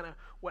talk about kind of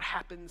what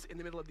happens in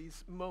the middle of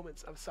these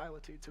moments of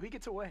solitude. So he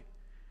gets away.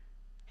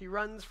 He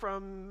runs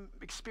from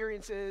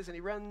experiences and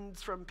he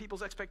runs from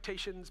people's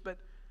expectations, but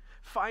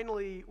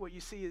finally what you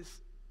see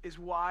is is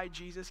why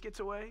Jesus gets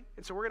away.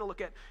 And so we're going to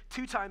look at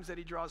 2 times that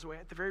he draws away,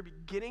 at the very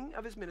beginning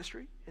of his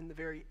ministry and the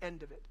very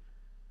end of it.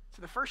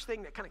 So the first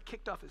thing that kind of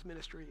kicked off his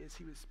ministry is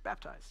he was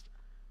baptized.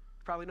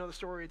 You probably know the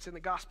story. It's in the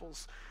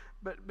Gospels.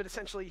 But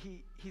essentially,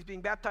 he's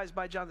being baptized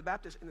by John the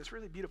Baptist, and this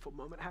really beautiful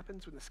moment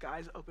happens when the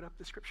skies open up,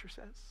 the scripture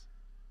says.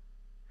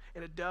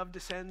 And a dove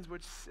descends,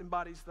 which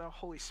embodies the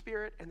Holy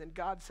Spirit. And then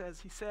God says,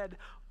 he said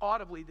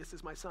audibly, "This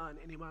is my son,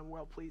 in whom I'm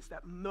well pleased."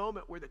 That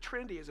moment where the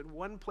Trinity is in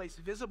one place,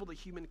 visible to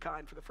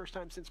humankind for the first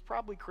time since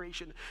probably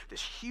creation.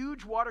 This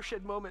huge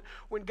watershed moment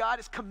when God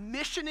is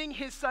commissioning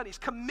his son. He's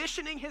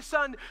commissioning his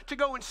son to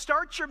go and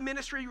start your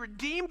ministry,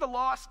 redeem the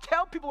lost,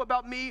 tell people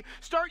about me,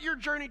 start your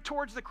journey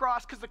towards the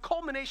cross, because the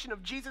culmination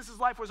of Jesus'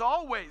 life was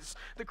always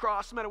the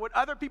cross, no matter what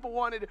other people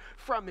wanted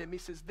from him. He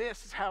says,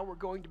 this is how we're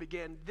going to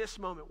begin this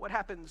moment. What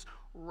happens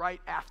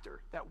right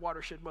after that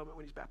watershed moment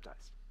when he's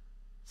baptized?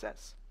 It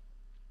says,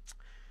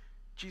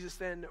 Jesus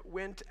then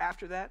went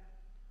after that.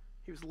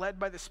 He was led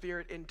by the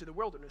Spirit into the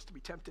wilderness to be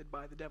tempted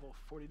by the devil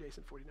 40 days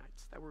and 40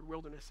 nights. That word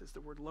wilderness is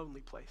the word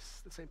lonely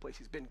place, the same place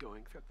he's been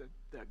going throughout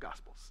the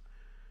Gospels.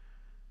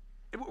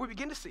 And what we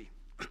begin to see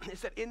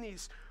is that in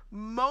these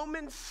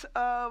moments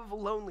of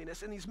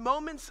loneliness, in these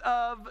moments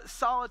of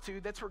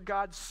solitude, that's where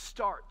God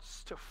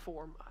starts to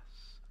form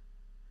us,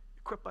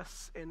 equip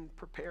us, and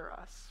prepare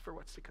us for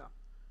what's to come.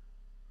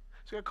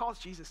 So God calls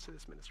Jesus to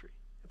this ministry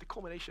at the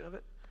culmination of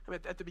it,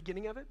 at the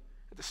beginning of it,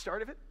 at the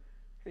start of it.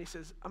 And he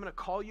says, I'm going to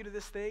call you to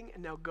this thing,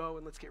 and now go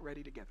and let's get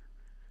ready together.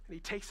 And he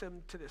takes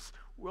him to this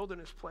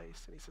wilderness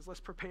place, and he says,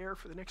 let's prepare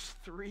for the next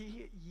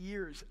 3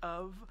 years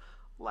of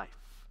life.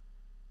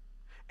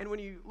 And when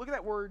you look at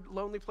that word,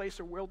 lonely place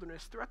or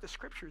wilderness, throughout the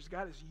scriptures,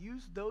 God has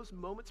used those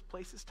moments,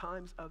 places,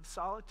 times of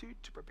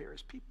solitude to prepare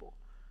his people.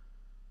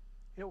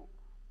 You know,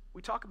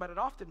 we talk about it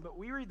often, but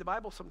we read the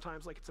Bible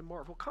sometimes like it's a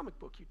Marvel comic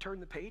book. You turn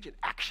the page and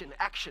action,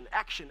 action,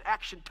 action,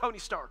 action, Tony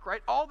Stark,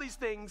 right? All these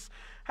things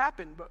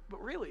happen, but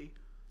really,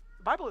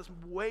 the Bible is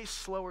way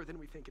slower than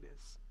we think it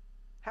is.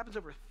 It happens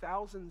over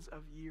thousands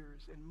of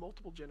years and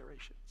multiple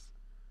generations.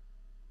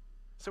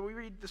 So we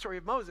read the story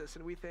of Moses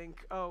and we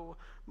think, oh,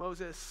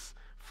 Moses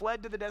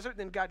fled to the desert, and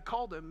then God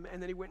called him,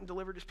 and then he went and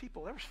delivered his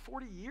people. There was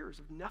 40 years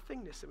of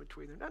nothingness in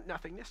between there. Not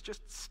nothingness,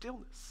 just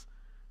stillness.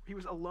 He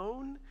was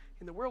alone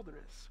in the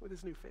wilderness with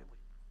his new family.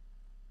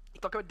 You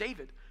talk about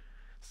David.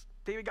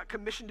 David got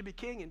commissioned to be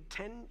king, and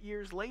 10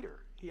 years later,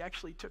 he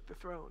actually took the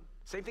throne.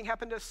 Same thing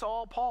happened to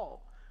Saul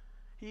Paul.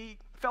 He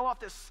fell off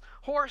this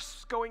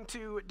horse going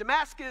to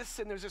Damascus,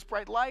 and there's this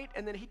bright light,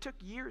 and then he took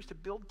years to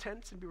build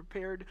tents and be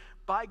prepared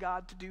by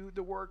God to do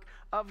the work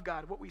of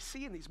God. What we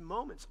see in these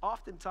moments,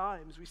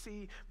 oftentimes, we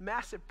see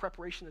massive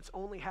preparation that's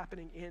only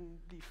happening in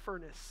the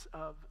furnace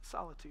of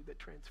solitude that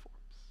transforms.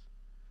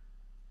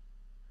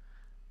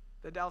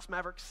 The Dallas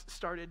Mavericks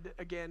started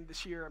again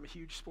this year. I'm a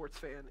huge sports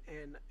fan,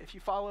 and if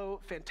you follow,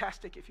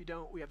 fantastic. If you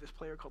don't, we have this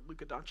player called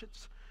Luka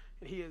Doncic,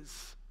 and he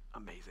is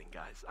amazing,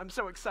 guys. I'm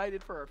so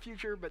excited for our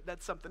future, but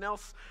that's something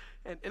else.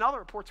 And all the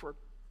reports were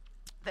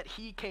that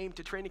he came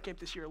to training camp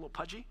this year a little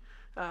pudgy.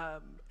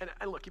 And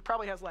look, he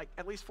probably has like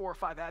at least 4 or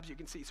 5 abs you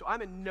can see, so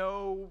I'm in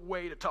no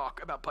way to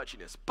talk about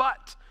pudginess.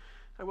 But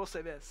I will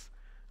say this.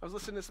 I was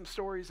listening to some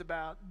stories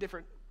about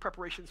different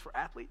preparations for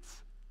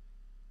athletes.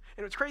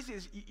 And what's crazy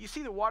is you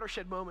see the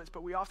watershed moments,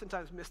 but we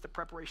oftentimes miss the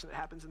preparation that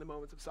happens in the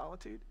moments of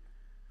solitude.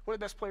 One of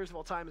the best players of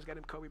all time is a guy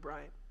named Kobe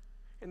Bryant.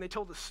 And they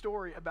told a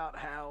story about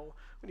how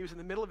when he was in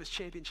the middle of his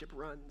championship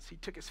runs, he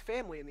took his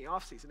family in the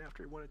offseason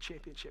after he won a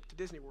championship to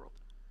Disney World.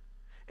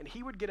 And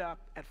he would get up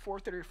at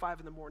 4:30 or 5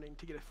 in the morning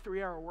to get a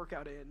 3-hour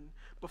workout in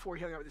before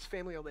he hung out with his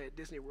family all day at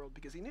Disney World,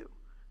 because he knew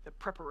that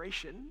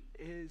preparation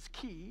is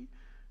key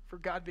for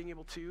God being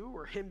able to,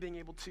 or him being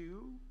able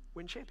to,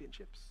 win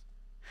championships.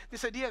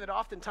 This idea that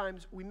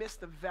oftentimes we miss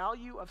the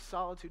value of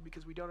solitude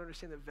because we don't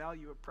understand the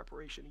value of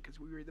preparation, because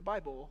we read the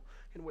Bible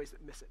in ways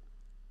that miss it.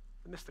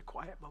 That miss the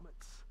quiet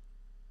moments,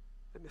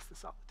 that miss the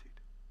solitude.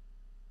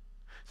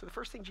 So the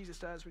first thing Jesus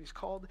does when he's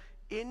called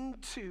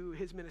into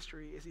his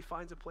ministry is he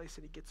finds a place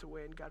and he gets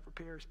away and God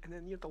prepares. And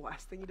then the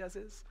last thing he does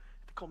is,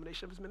 at the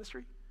culmination of his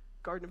ministry,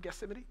 Garden of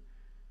Gethsemane,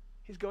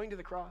 he's going to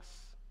the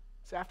cross.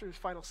 It's after his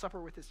final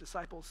supper with his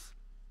disciples,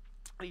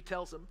 and he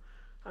tells them,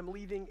 I'm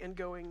leaving and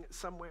going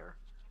somewhere.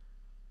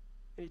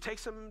 And he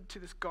takes them to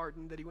this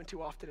garden that he went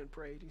to often and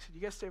prayed. He said, you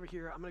guys stay over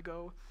here. I'm going to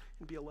go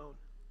and be alone.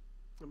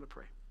 I'm going to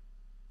pray.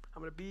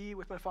 I'm going to be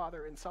with my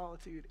Father in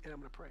solitude, and I'm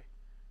going to pray.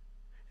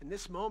 And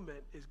this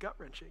moment is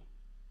gut-wrenching.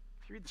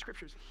 If you read the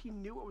scriptures, he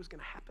knew what was going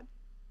to happen.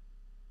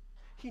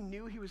 He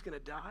knew he was going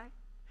to die.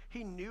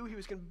 He knew he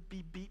was going to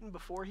be beaten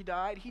before he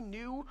died. He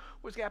knew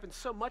what was going to happen,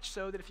 so much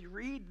so that if you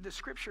read the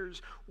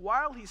scriptures,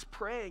 while he's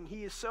praying,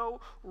 he is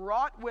so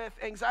wrought with,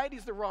 anxiety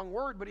is the wrong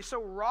word, but he's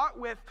so wrought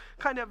with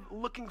kind of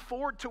looking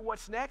forward to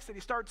what's next that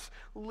he starts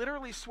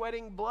literally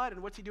sweating blood.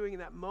 And what's he doing in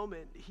that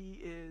moment? He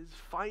is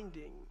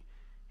finding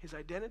his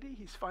identity.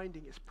 He's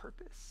finding his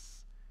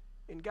purpose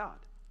in God,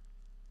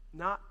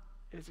 not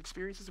in his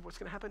experiences of what's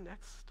going to happen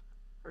next,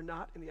 or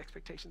not in the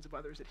expectations of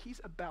others that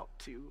he's about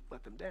to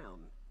let them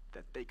down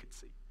that they could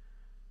see.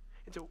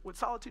 And so what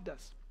solitude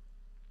does,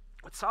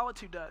 What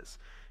solitude does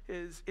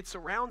is it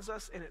surrounds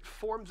us and it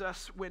forms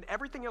us when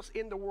everything else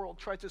in the world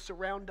tries to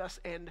surround us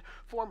and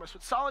form us.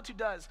 What solitude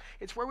does,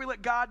 it's where we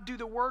let God do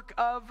the work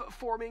of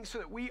forming so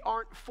that we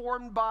aren't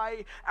formed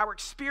by our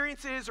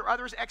experiences or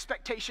others'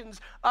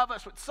 expectations of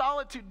us. What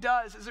solitude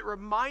does is it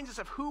reminds us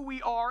of who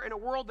we are in a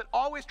world that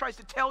always tries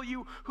to tell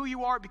you who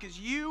you are, because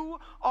you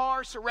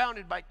are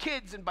surrounded by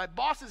kids and by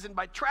bosses and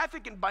by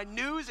traffic and by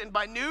news and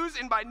by news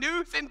and by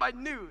news and by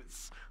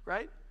news,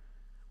 right?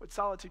 What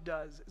solitude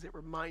does is it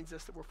reminds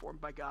us that we're formed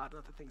by God,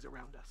 not the things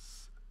around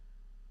us.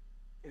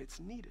 And it's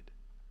needed.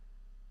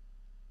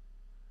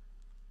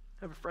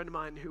 I have a friend of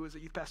mine who was a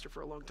youth pastor for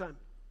a long time.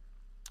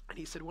 And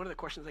he said, one of the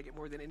questions I get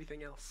more than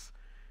anything else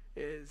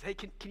is, hey,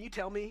 can you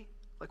tell me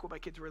like what my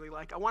kids really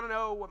like? I want to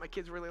know what my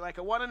kids really like.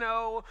 I want to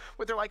know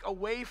what they're like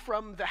away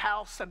from the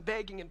house. I'm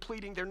begging and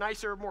pleading. They're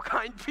nicer, more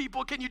kind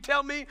people. Can you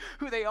tell me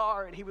who they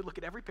are? And he would look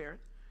at every parent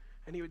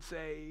and he would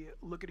say,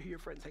 look at who your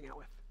friends hang out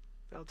with.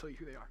 That'll tell you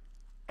who they are.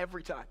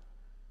 Every time.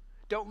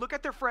 Don't look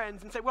at their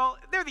friends and say, well,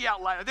 they're the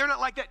outlier. They're not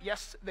like that.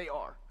 Yes, they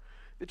are.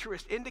 The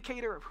truest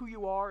indicator of who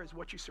you are is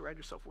what you surround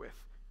yourself with,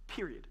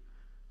 period.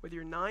 Whether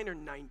you're 9 or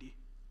 90.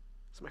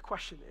 So my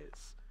question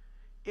is,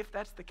 if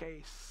that's the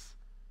case,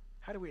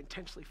 how do we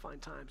intentionally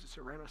find times to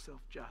surround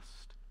ourselves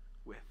just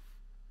with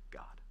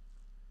God?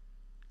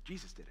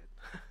 Jesus did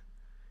it.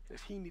 And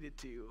if he needed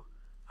to,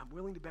 I'm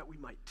willing to bet we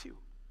might too.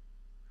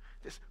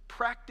 This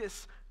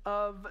practice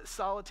of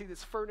solitude,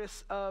 this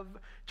furnace of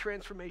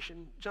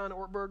transformation. John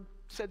Ortberg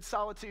said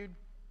solitude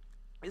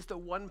is the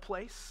one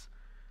place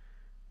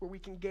where we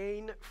can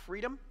gain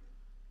freedom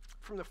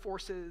from the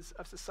forces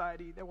of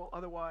society that will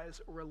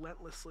otherwise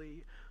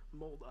relentlessly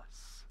mold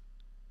us.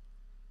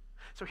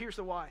 So here's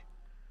the why.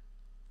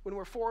 When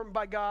we're formed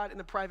by God in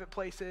the private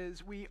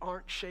places, we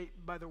aren't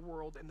shaped by the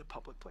world in the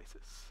public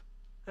places.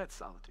 That's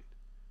solitude.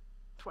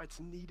 That's why it's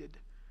needed.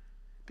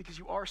 Because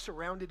you are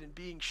surrounded and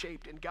being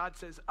shaped, and God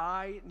says,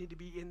 I need to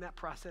be in that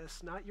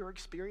process, not your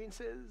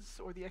experiences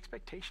or the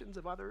expectations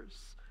of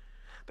others,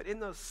 but in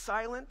those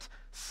silent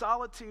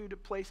solitude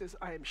places,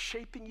 I am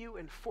shaping you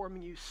and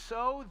forming you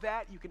so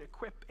that you can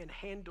equip and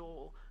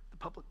handle the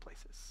public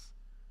places.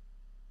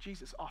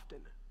 Jesus often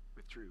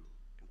withdrew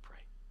and prayed.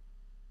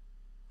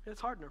 And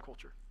it's hard in our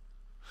culture.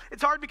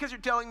 It's hard because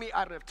you're telling me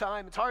I don't have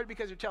time. It's hard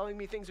because you're telling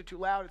me things are too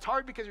loud. It's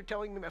hard because you're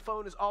telling me my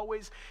phone is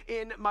always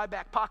in my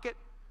back pocket.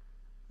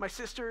 My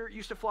sister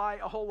used to fly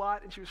a whole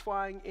lot, and she was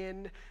flying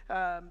in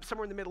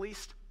somewhere in the Middle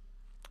East.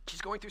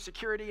 She's going through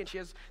security, and she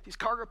has these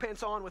cargo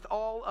pants on with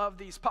all of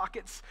these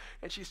pockets,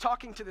 and she's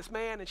talking to this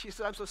man, and she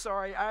said, I'm so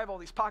sorry, I have all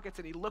these pockets,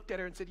 and he looked at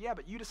her and said, yeah,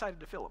 but you decided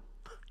to fill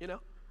them, you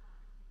know?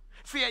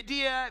 It's the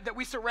idea that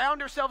we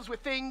surround ourselves with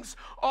things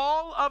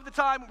all of the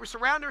time. We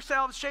surround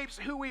ourselves, shapes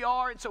who we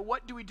are, and so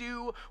what do we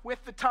do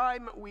with the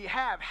time we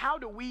have? How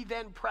do we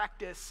then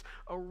practice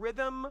a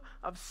rhythm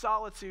of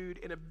solitude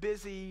in a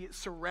busy,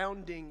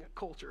 surrounding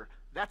culture?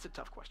 That's a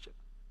tough question.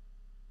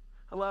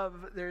 I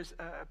love, there's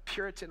a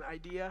Puritan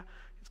idea.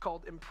 It's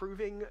called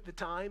improving the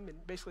time,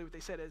 and basically what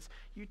they said is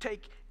you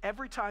take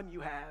every time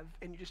you have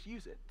and you just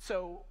use it.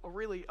 So a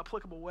really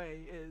applicable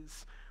way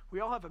is we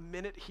all have a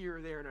minute here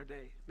or there in our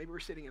day. Maybe we're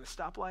sitting in a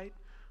stoplight,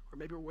 or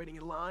maybe we're waiting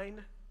in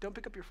line. Don't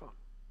pick up your phone.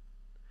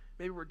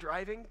 Maybe we're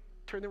driving,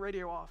 turn the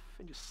radio off,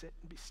 and just sit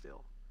and be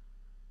still.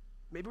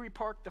 Maybe we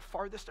park the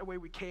farthest away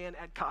we can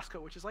at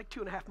Costco, which is like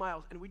 2.5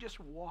 miles, and we just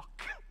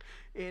walk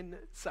in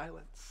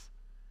silence.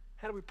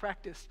 How do we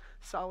practice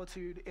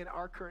solitude in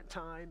our current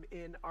time,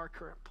 in our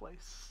current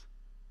place?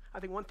 I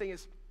think one thing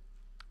is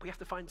we have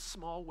to find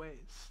small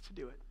ways to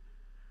do it.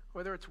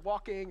 Whether it's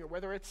walking, or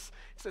whether it's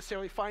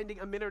necessarily finding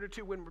a minute or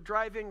two when we're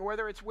driving, or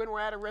whether it's when we're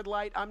at a red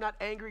light. I'm not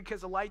angry because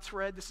the light's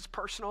red. This is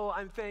personal.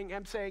 I'm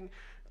saying,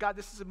 God,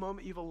 this is a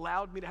moment you've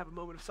allowed me to have a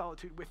moment of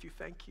solitude with you.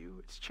 Thank you.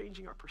 It's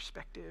changing our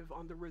perspective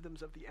on the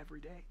rhythms of the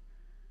everyday.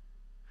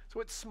 So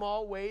what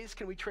small ways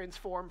can we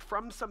transform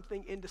from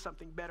something into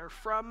something better,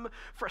 from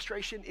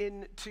frustration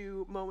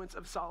into moments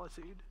of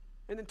solitude?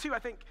 And then 2, I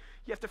think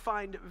you have to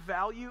find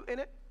value in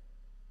it.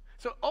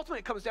 So ultimately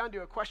it comes down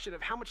to a question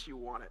of how much do you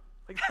want it?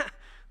 Like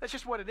that's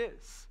just what it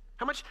is.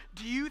 How much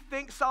do you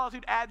think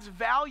solitude adds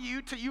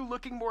value to you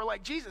looking more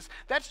like Jesus?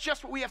 That's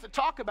just what we have to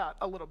talk about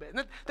a little bit.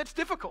 And that's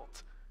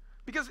difficult.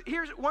 Because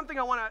here's one thing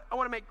I want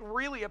to make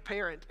really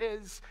apparent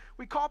is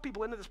we call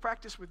people into this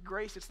practice with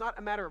grace. It's not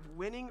a matter of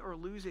winning or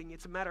losing.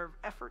 It's a matter of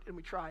effort, and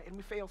we try. And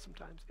we fail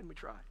sometimes, and we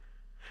try.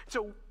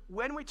 So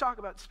when we talk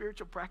about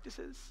spiritual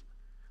practices,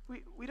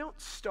 we don't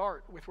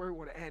start with where we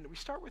want to end. We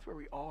start with where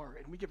we are,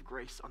 and we give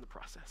grace on the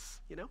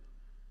process, you know?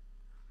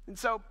 And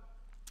so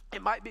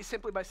it might be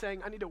simply by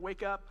saying, I need to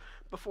wake up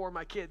before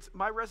my kids.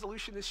 My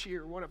resolution this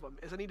year, one of them,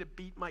 is I need to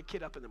beat my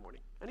kid up in the morning.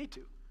 I need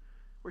to.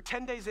 We're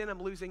 10 days in,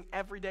 I'm losing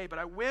every day, but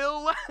I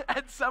will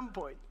at some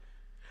point.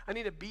 I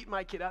need to beat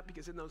my kid up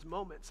because in those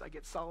moments, I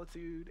get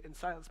solitude and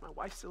silence. My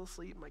wife's still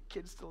asleep, my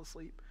kid's still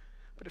asleep.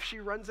 But if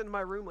she runs into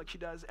my room like she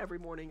does every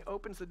morning,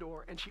 opens the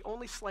door, and she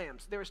only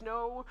slams, there's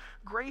no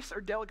grace or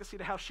delicacy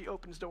to how she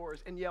opens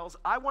doors and yells,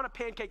 I want a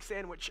pancake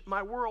sandwich.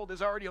 My world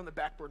is already on the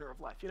back burner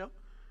of life, you know?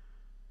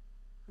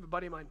 I have a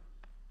buddy of mine.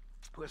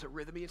 who has a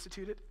rhythm he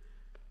instituted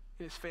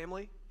in his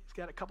family. He's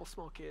got a couple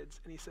small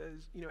kids, and he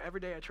says, every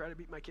day I try to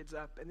beat my kids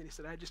up, and then he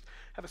said, I just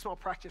have a small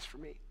practice for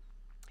me.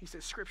 He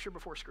says, scripture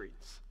before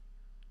screens.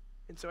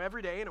 And so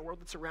every day in a world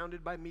that's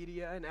surrounded by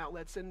media and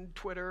outlets and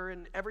Twitter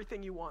and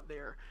everything you want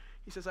there,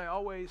 he says, I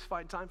always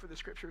find time for the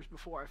scriptures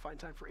before I find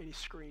time for any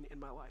screen in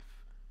my life.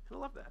 And I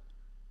love that.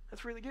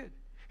 That's really good.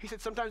 He said,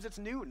 sometimes it's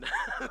noon.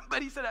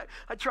 But he said,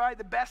 I try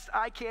the best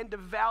I can to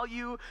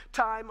value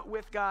time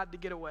with God to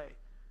get away.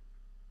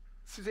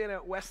 Susanna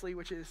Wesley,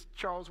 which is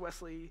Charles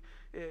Wesley,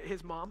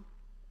 his mom,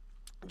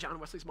 John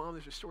Wesley's mom,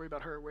 there's a story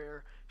about her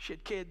where she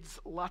had kids,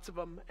 lots of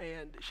them,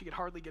 and she could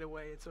hardly get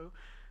away. And so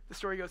the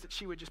story goes that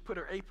she would just put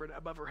her apron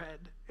above her head,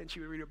 and she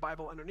would read her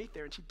Bible underneath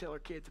there, and she'd tell her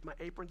kids, if my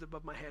apron's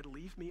above my head,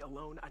 leave me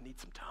alone, I need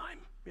some time,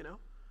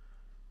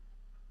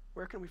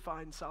 Where can we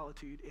find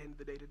solitude in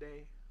the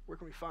day-to-day? Where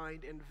can we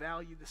find and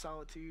value the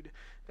solitude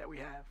that we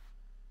have?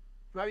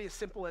 It might be as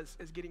simple as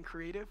getting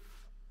creative,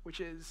 which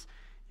is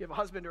you have a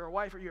husband or a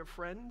wife or you have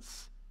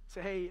friends.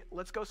 Say, hey,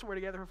 let's go somewhere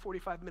together for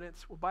 45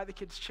 minutes. We'll buy the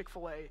kids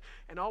Chick-fil-A,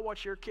 and I'll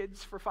watch your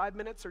kids for 5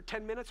 minutes or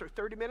 10 minutes or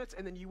 30 minutes,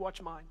 and then you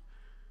watch mine.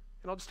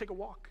 And I'll just take a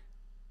walk.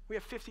 We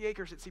have 50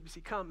 acres at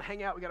CBC. Come,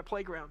 hang out. We got a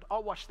playground.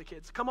 I'll watch the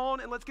kids. Come on,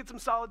 and let's get some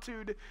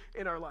solitude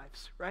in our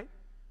lives, right?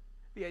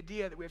 The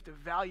idea that we have to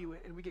value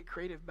it and we get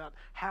creative about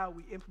how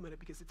we implement it,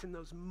 because it's in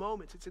those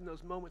moments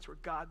where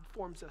God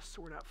forms us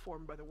so we're not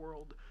formed by the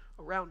world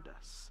around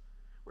us,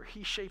 where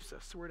he shapes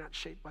us so we're not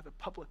shaped by the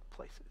public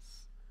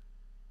places.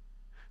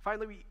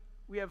 Finally,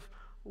 we have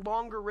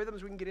longer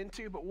rhythms we can get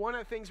into, but one of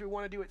the things we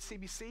want to do at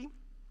CBC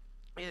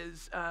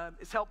is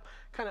help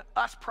kind of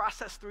us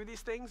process through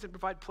these things and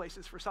provide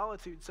places for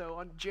solitude. So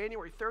on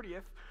January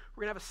 30th,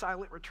 we're going to have a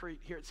silent retreat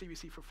here at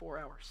CBC for 4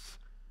 hours.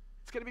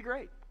 It's going to be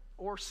great.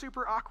 Or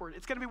super awkward.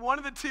 It's going to be one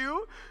of the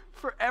two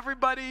for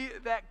everybody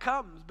that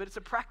comes, but it's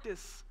a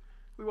practice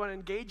we want to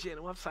engage in,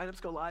 and we'll have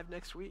signups go live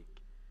next week,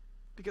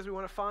 because we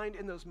want to find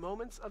in those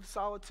moments of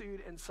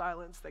solitude and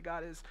silence that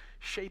God is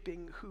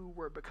shaping who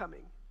we're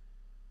becoming,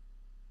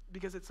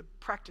 because it's a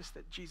practice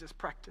that Jesus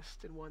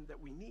practiced and one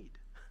that we need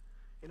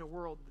in a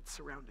world that's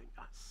surrounding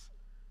us.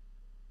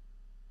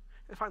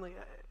 And finally,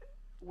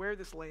 where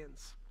this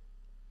lands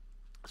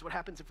is what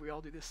happens if we all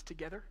do this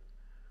together.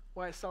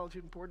 Why is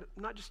solitude important?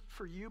 Not just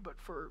for you, but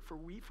for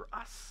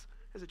us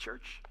as a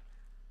church.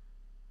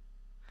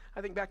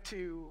 I think back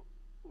to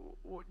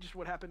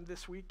what happened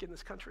this week in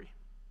this country.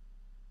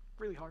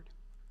 Really hard.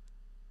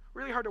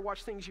 Really hard to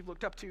watch things you've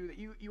looked up to that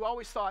you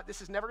always thought, this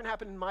is never going to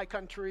happen in my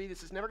country.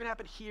 This is never going to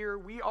happen here.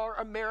 We are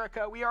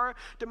America. We are a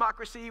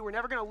democracy. We're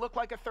never going to look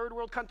like a third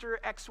world country,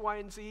 X, Y,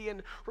 and Z.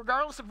 And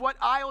regardless of what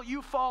aisle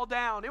you fall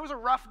down, it was a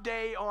rough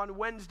day on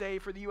Wednesday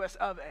for the U.S.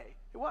 of A.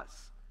 It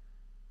was.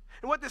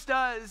 And what this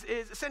does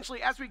is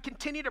essentially, as we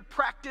continue to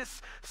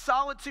practice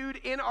solitude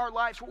in our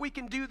lives, what we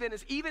can do then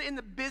is, even in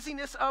the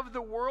busyness of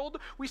the world,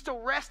 we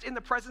still rest in the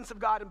presence of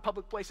God in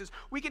public places.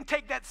 We can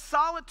take that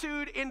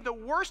solitude in the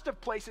worst of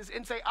places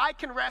and say, I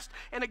can rest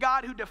in a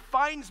God who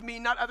defines me,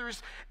 not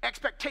others'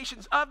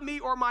 expectations of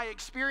me or my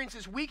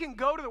experiences. We can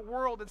go to the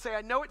world and say,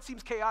 I know it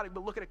seems chaotic,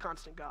 but look at a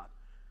constant God,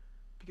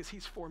 because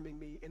he's forming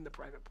me in the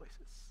private places.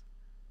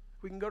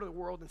 We can go to the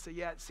world and say,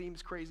 yeah, it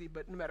seems crazy,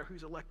 but no matter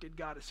who's elected,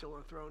 God is still on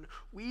the throne.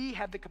 We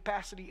have the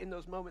capacity in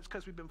those moments,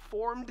 because we've been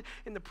formed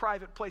in the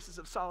private places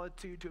of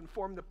solitude, to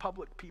inform the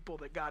public people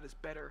that God is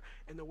better,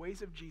 and the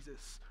ways of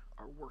Jesus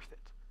are worth it.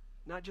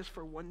 Not just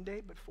for one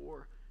day, but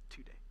for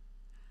 2 days.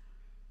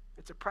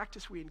 It's a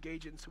practice we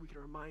engage in so we can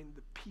remind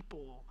the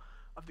people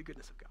of the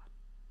goodness of God.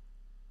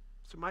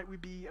 So might we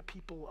be a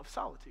people of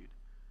solitude?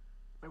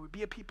 Might we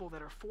be a people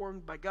that are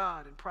formed by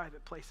God in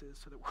private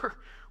places, so that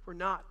we're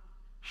not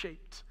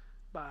shaped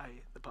by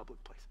the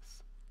public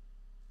places.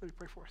 Let me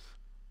pray for us.